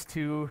possessions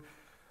to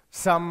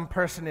some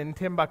person in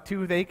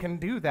Timbuktu, they can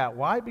do that.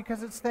 Why?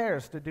 Because it's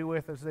theirs to do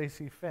with as they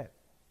see fit.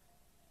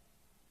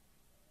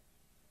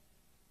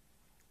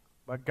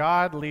 But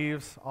God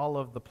leaves all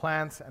of the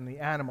plants and the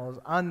animals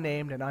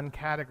unnamed and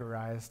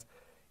uncategorized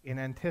in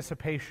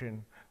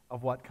anticipation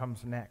of what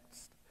comes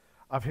next,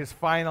 of his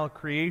final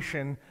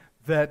creation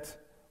that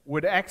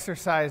would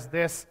exercise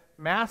this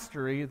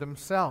mastery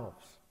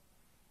themselves,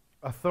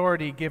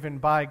 authority given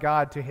by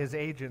God to his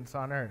agents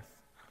on earth.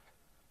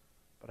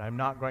 But I'm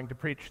not going to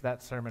preach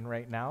that sermon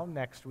right now.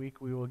 Next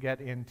week we will get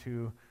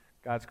into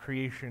God's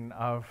creation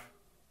of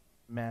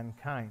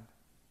mankind.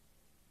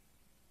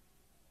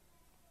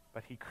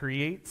 But he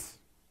creates,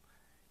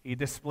 he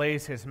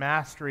displays his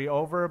mastery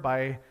over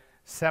by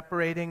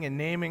separating and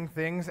naming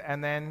things,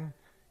 and then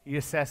he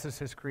assesses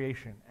his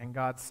creation, and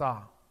God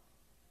saw.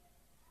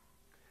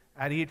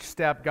 At each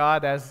step,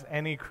 God, as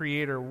any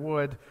creator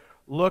would,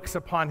 looks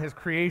upon his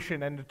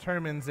creation and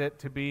determines it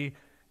to be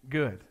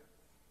good.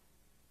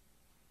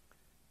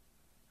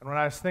 And when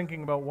I was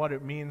thinking about what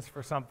it means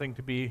for something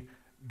to be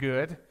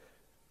good,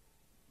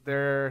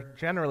 there are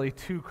generally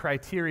two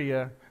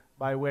criteria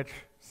by which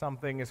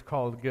something is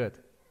called good.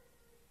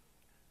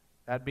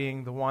 That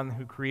being the one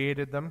who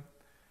created them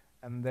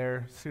and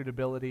their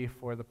suitability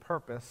for the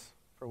purpose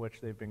for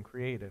which they've been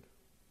created.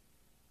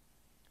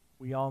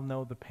 We all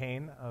know the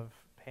pain of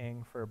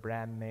paying for a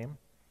brand name.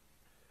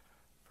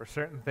 For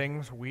certain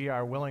things, we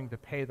are willing to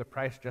pay the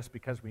price just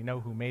because we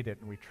know who made it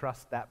and we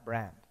trust that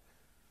brand.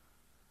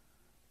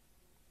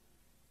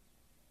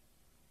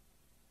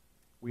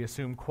 We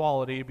assume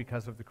quality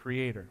because of the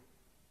creator.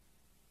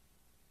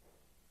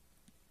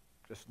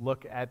 Just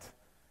look at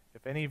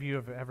If any of you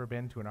have ever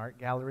been to an art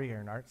gallery or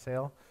an art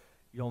sale,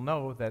 you'll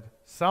know that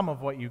some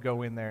of what you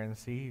go in there and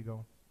see, you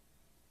go,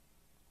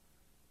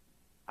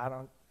 I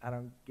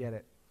don't get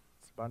it.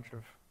 It's a bunch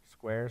of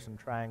squares and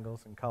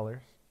triangles and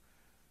colors.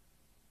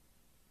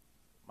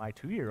 My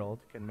 2-year-old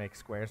can make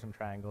squares and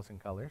triangles and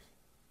colors.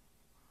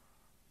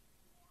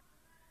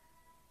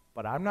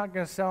 But I'm not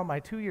going to sell my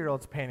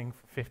 2-year-old's painting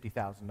for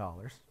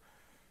 $50,000.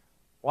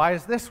 Why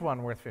is this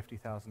one worth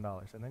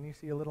 $50,000? And then you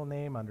see a little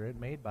name under it,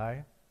 made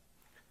by,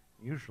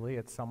 usually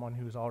it's someone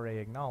who's already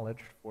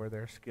acknowledged for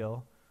their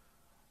skill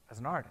as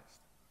an artist.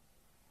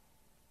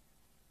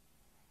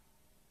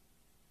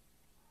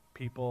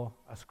 People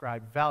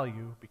ascribe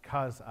value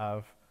because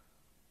of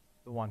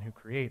the one who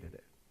created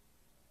it.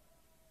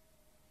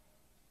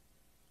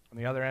 On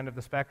the other end of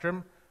the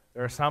spectrum,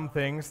 there are some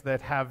things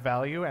that have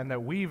value and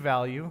that we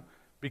value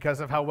because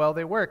of how well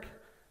they work,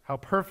 how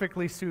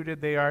perfectly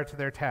suited they are to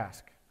their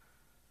task.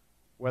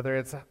 Whether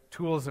it's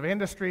tools of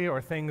industry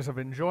or things of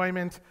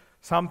enjoyment,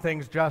 some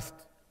things just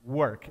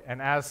work,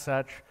 and as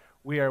such,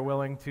 we are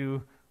willing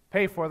to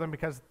pay for them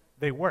because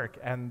they work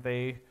and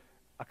they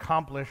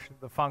accomplish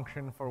the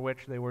function for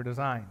which they were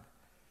designed.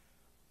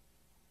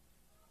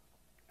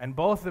 And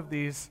both of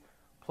these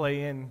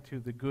play into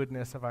the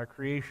goodness of our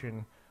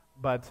creation,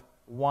 but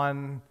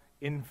one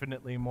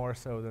infinitely more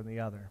so than the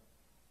other.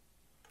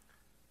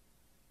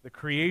 The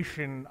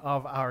creation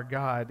of our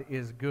God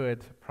is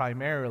good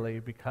primarily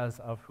because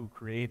of who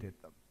created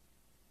them.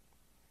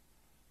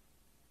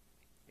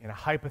 In a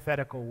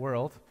hypothetical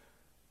world,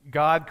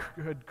 God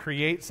could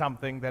create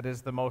something that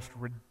is the most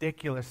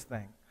ridiculous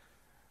thing.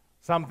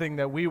 Something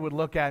that we would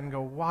look at and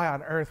go, why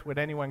on earth would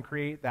anyone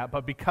create that?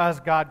 But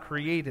because God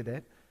created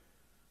it,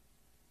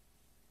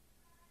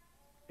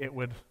 it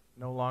would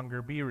no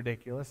longer be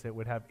ridiculous. It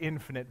would have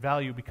infinite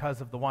value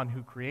because of the one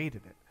who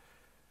created it.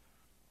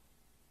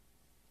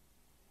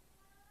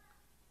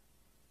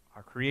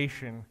 Our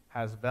creation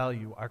has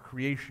value. Our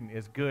creation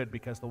is good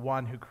because the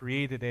one who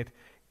created it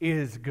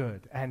is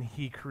good, and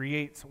he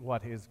creates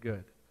what is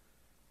good.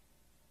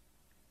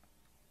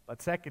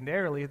 But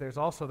secondarily, there's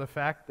also the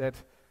fact that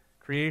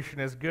creation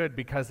is good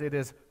because it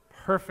is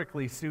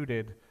perfectly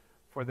suited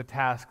for the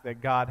task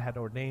that God had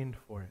ordained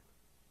for it.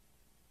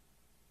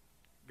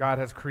 God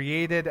has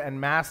created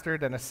and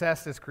mastered and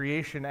assessed his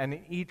creation, and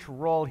in each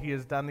role he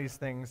has done these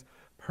things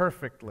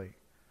perfectly.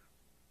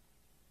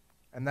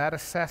 And that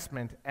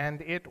assessment,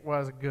 and it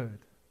was good,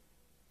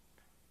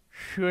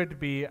 should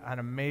be an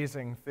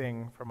amazing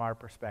thing from our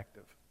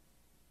perspective.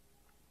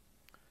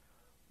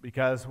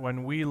 Because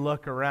when we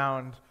look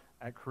around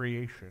at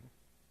creation,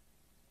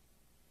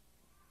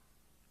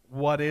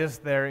 what is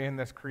there in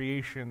this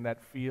creation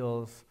that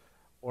feels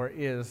or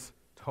is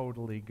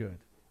totally good?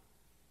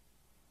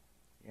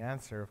 The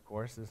answer, of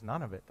course, is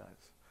none of it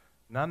does.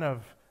 None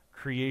of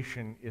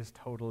creation is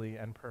totally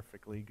and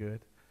perfectly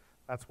good.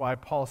 That's why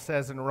Paul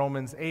says in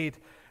Romans 8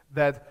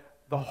 that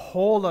the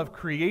whole of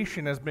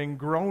creation has been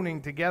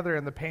groaning together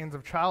in the pains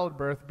of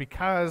childbirth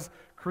because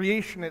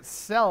creation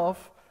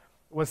itself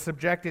was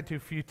subjected to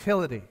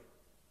futility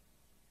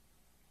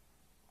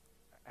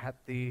at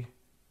the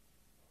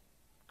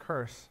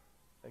curse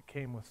that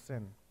came with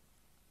sin.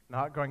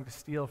 Not going to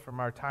steal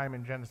from our time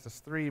in Genesis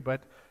 3,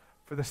 but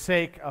for the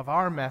sake of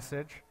our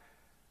message,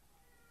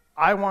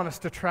 I want us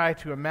to try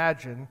to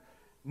imagine,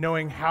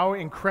 knowing how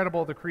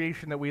incredible the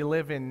creation that we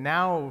live in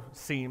now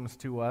seems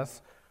to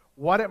us,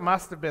 what it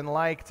must have been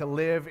like to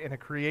live in a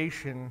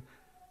creation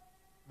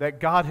that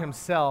God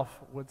himself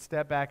would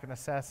step back and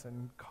assess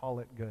and call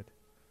it good.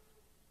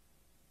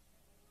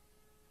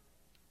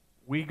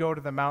 We go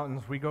to the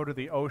mountains, we go to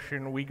the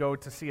ocean, we go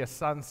to see a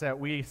sunset,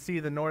 we see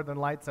the northern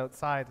lights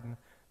outside, and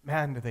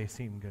man, do they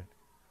seem good.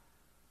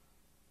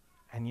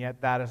 And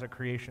yet that is a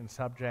creation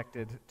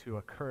subjected to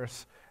a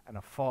curse and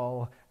a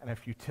fall and a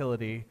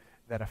futility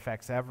that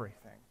affects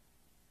everything.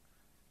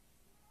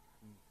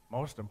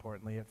 Most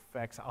importantly, it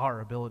affects our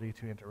ability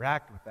to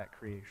interact with that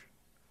creation.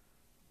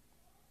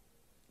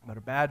 But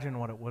imagine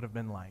what it would have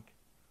been like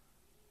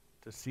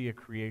to see a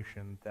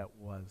creation that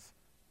was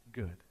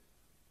good, and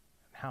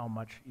how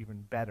much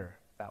even better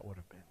that would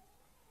have been.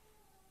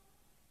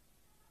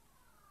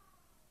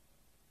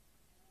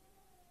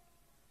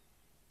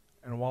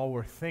 And while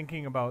we're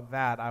thinking about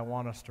that, I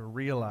want us to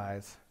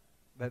realize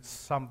that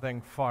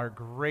something far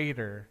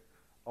greater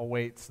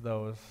awaits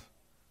those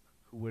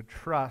who would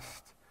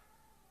trust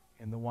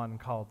in the one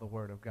called the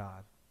Word of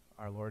God,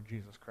 our Lord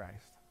Jesus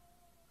Christ.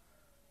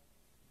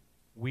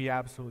 We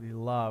absolutely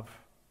love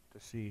to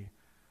see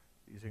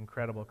these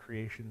incredible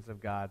creations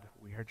of God.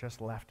 We are just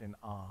left in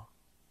awe.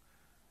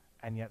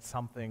 And yet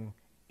something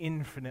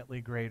infinitely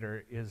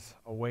greater is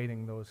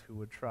awaiting those who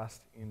would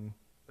trust in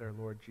their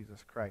Lord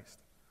Jesus Christ.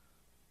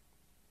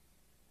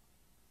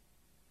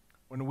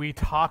 When we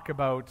talk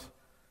about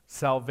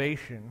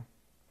salvation,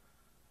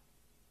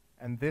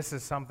 and this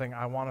is something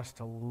I want us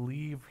to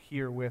leave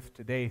here with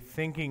today,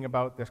 thinking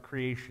about this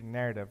creation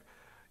narrative,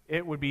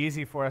 it would be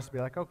easy for us to be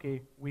like,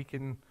 okay, we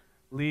can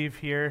leave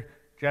here,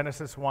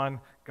 Genesis 1,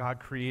 God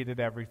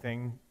created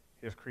everything,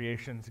 his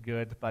creation's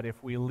good, but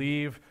if we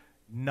leave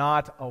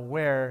not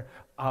aware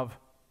of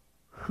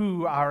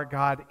who our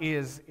God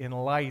is in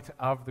light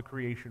of the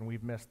creation,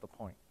 we've missed the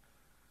point.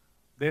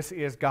 This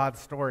is God's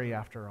story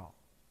after all.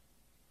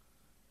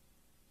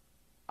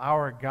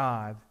 Our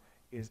God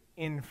is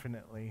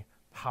infinitely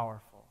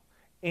powerful,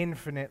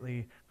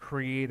 infinitely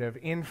creative,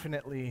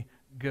 infinitely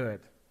good.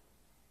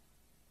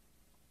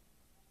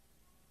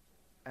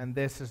 And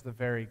this is the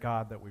very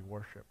God that we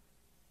worship.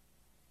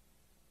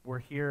 We're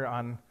here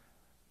on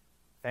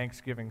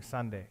Thanksgiving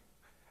Sunday,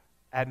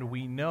 and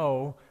we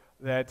know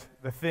that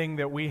the thing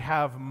that we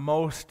have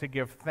most to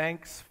give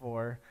thanks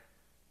for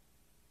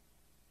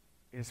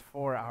is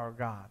for our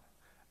God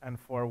and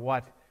for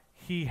what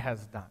He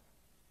has done.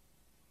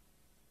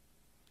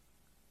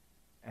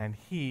 And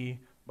He,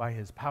 by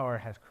His power,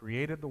 has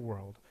created the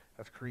world,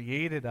 has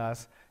created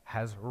us,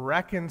 has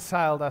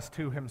reconciled us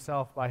to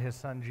Himself by His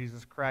Son,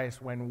 Jesus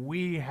Christ, when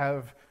we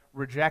have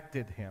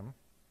rejected Him.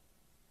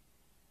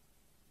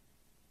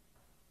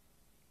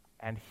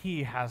 And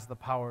He has the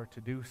power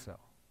to do so.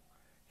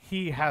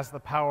 He has the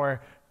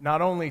power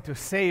not only to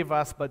save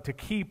us, but to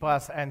keep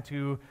us and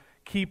to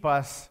keep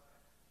us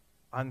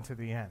unto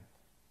the end.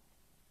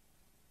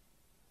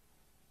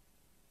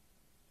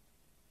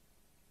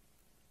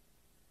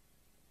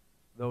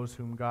 Those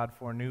whom God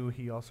foreknew,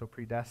 He also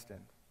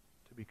predestined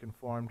to be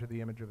conformed to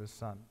the image of His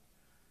Son.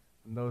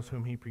 And those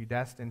whom He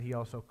predestined, He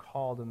also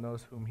called. And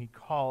those whom He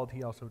called,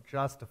 He also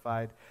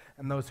justified.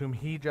 And those whom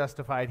He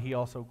justified, He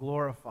also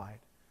glorified.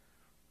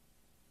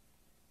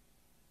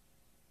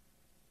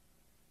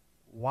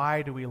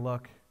 Why do we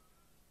look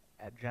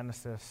at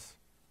Genesis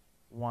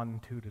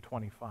 1, 2 to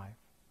 25?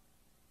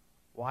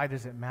 Why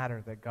does it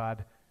matter that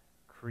God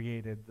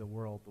created the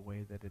world the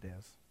way that it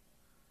is?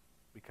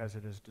 Because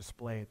it is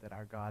displayed that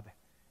our God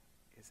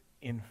is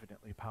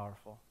infinitely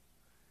powerful.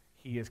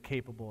 He is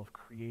capable of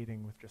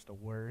creating with just a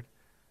word,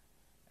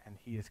 and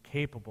He is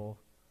capable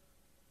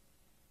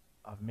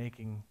of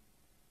making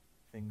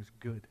things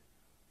good.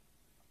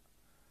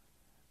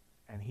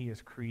 And He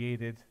has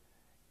created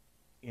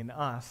in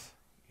us,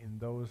 in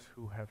those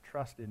who have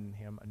trusted in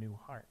Him, a new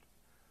heart,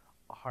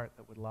 a heart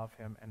that would love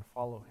Him and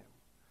follow Him.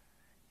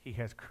 He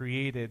has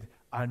created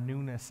a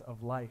newness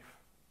of life.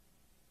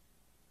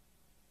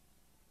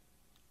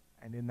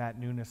 And in that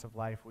newness of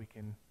life, we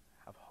can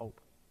have hope.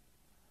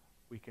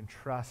 We can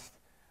trust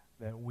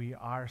that we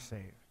are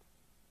saved.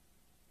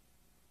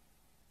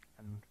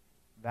 And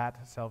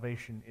that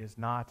salvation is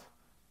not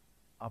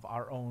of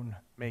our own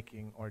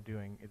making or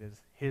doing. It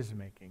is His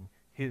making,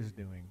 His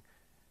doing,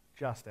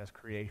 just as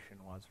creation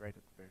was right at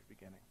the very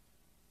beginning.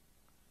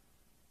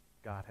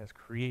 God has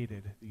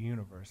created the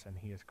universe, and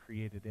He has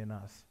created in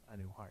us a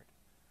new heart.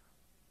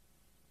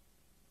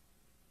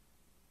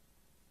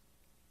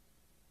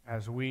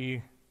 As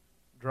we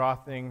draw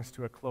things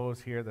to a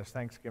close here this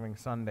Thanksgiving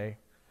Sunday,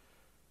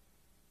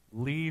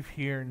 leave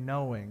here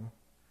knowing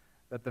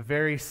that the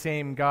very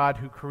same God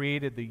who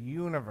created the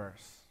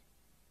universe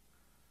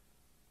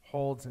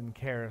holds and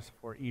cares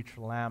for each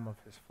lamb of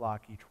His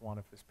flock, each one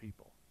of His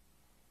people.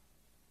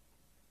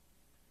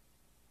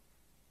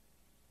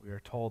 We are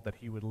told that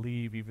He would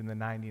leave even the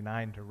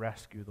 99 to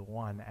rescue the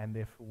one. And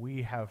if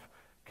we have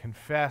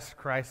confessed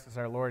Christ as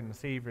our Lord and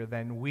Savior,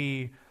 then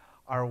we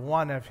are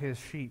one of His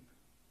sheep.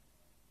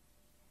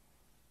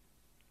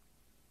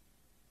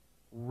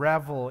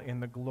 Revel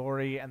in the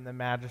glory and the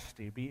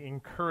majesty. Be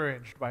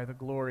encouraged by the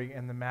glory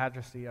and the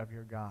majesty of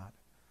your God.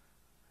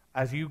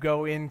 As you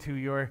go into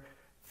your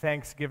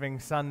Thanksgiving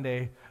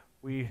Sunday,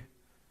 we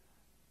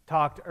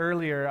talked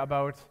earlier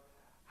about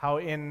how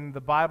in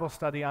the Bible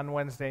study on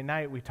Wednesday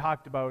night, we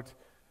talked about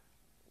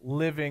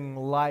living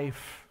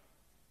life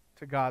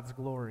to God's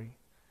glory,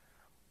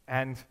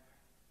 and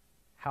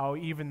how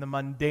even the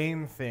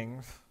mundane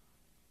things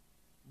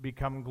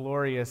become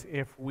glorious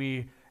if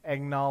we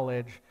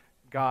acknowledge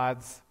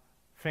God's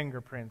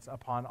fingerprints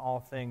upon all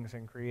things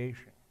in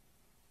creation.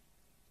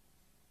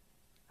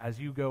 As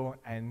you go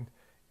and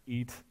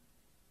eat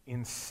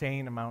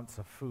insane amounts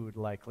of food,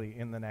 likely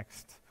in the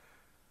next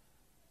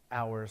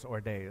hours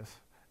or days,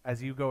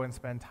 as you go and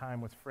spend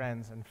time with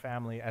friends and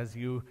family, as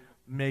you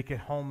make it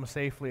home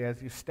safely,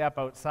 as you step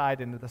outside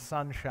into the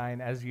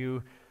sunshine, as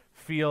you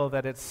feel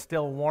that it's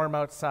still warm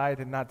outside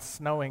and not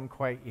snowing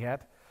quite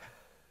yet,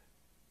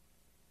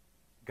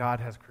 God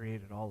has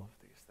created all of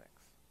these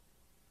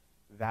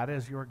things. That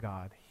is your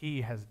God. He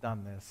has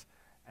done this,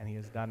 and He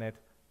has done it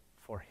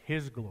for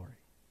His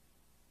glory.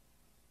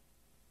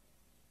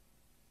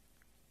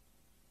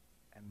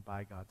 And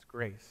by God's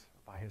grace,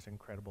 by His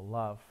incredible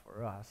love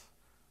for us,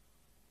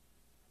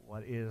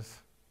 what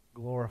is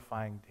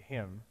glorifying to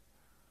Him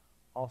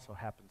also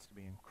happens to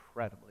be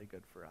incredibly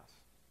good for us.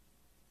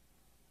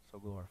 So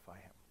glorify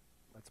Him.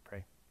 Let's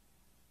pray.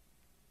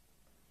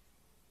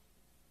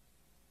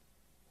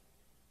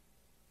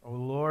 O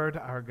Lord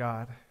our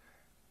God,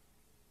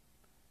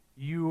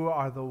 You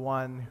are the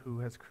one who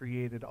has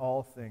created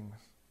all things.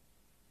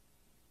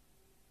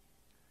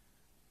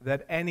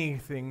 That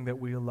anything that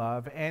we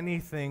love,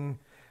 anything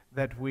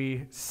that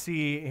we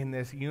see in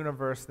this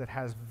universe that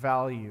has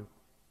value,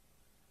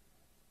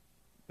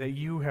 that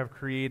you have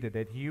created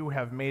it, you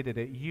have made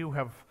it, you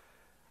have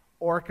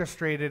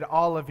orchestrated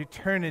all of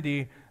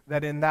eternity,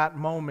 that in that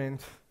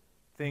moment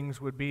things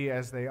would be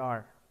as they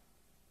are.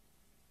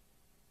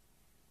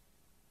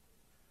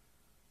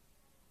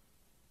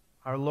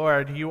 Our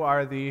Lord, you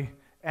are the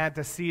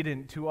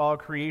antecedent to all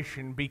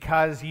creation.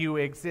 Because you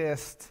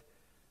exist,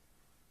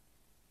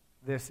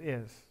 this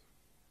is.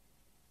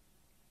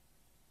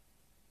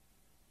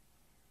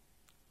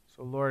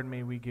 So, Lord,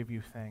 may we give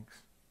you thanks.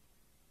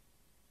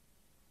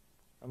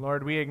 And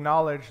Lord, we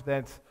acknowledge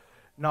that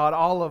not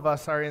all of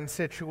us are in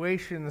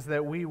situations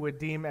that we would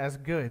deem as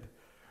good.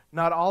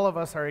 Not all of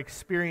us are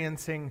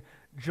experiencing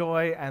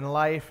joy and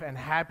life and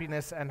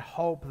happiness and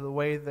hope the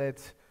way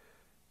that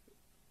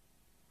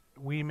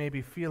we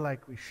maybe feel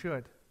like we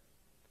should.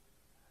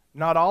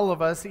 Not all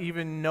of us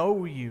even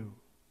know you.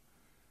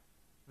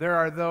 There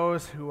are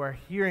those who are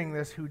hearing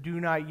this who do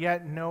not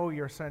yet know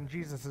your Son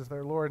Jesus as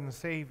their Lord and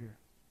Savior.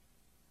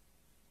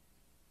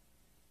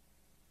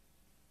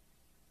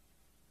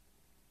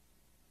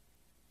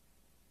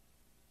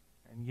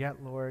 And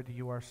yet, Lord,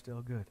 you are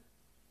still good.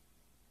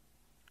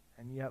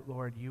 And yet,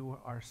 Lord, you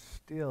are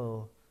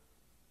still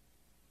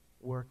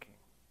working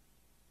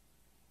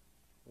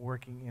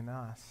in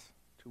us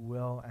to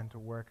will and to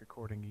work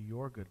according to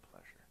your good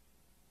pleasure.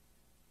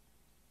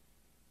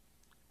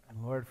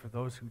 And Lord, for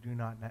those who do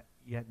not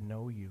yet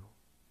know you,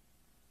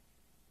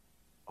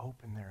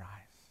 open their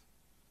eyes.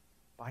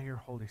 By your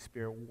Holy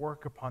Spirit,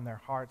 work upon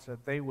their hearts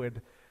that they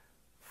would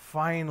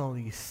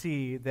finally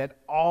see that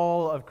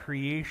all of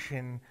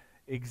creation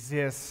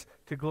exists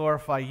to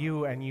glorify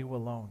you and you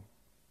alone.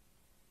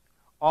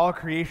 All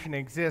creation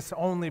exists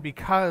only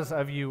because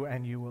of you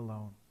and you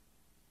alone.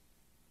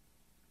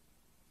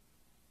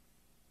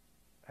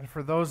 And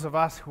for those of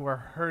us who are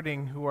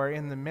hurting, who are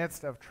in the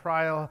midst of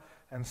trial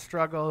and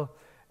struggle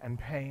and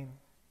pain,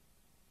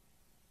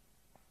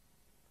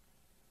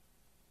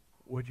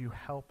 would you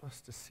help us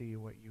to see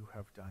what you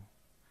have done?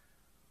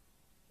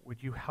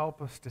 Would you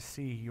help us to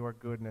see your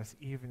goodness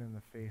even in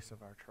the face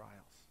of our trials?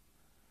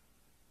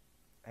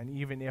 And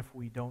even if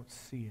we don't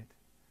see it,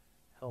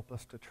 help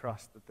us to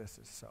trust that this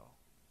is so.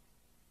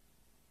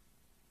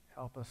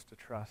 Help us to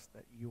trust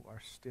that you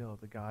are still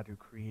the God who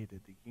created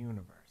the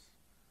universe.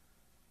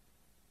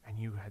 And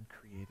you had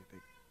created it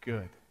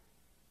good.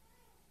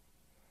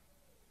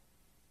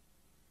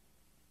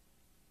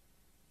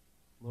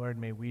 Lord,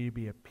 may we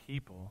be a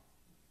people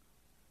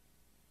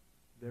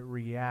that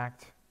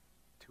react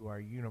to our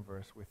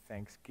universe with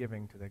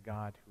thanksgiving to the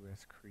God who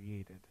has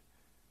created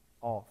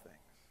all things.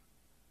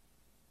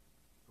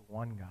 The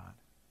one God.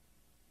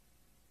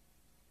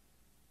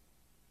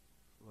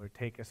 Lord,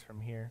 take us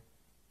from here.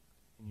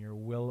 In your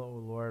will, O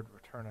Lord,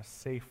 return us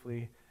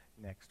safely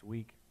next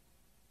week.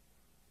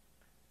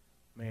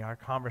 May our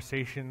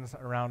conversations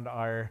around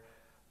our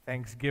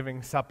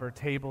Thanksgiving supper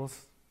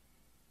tables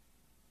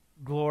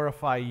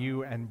glorify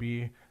you and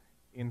be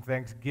in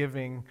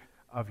thanksgiving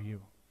of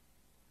you.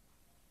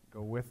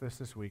 Go with us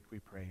this week, we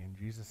pray. In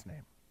Jesus'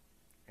 name,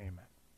 amen.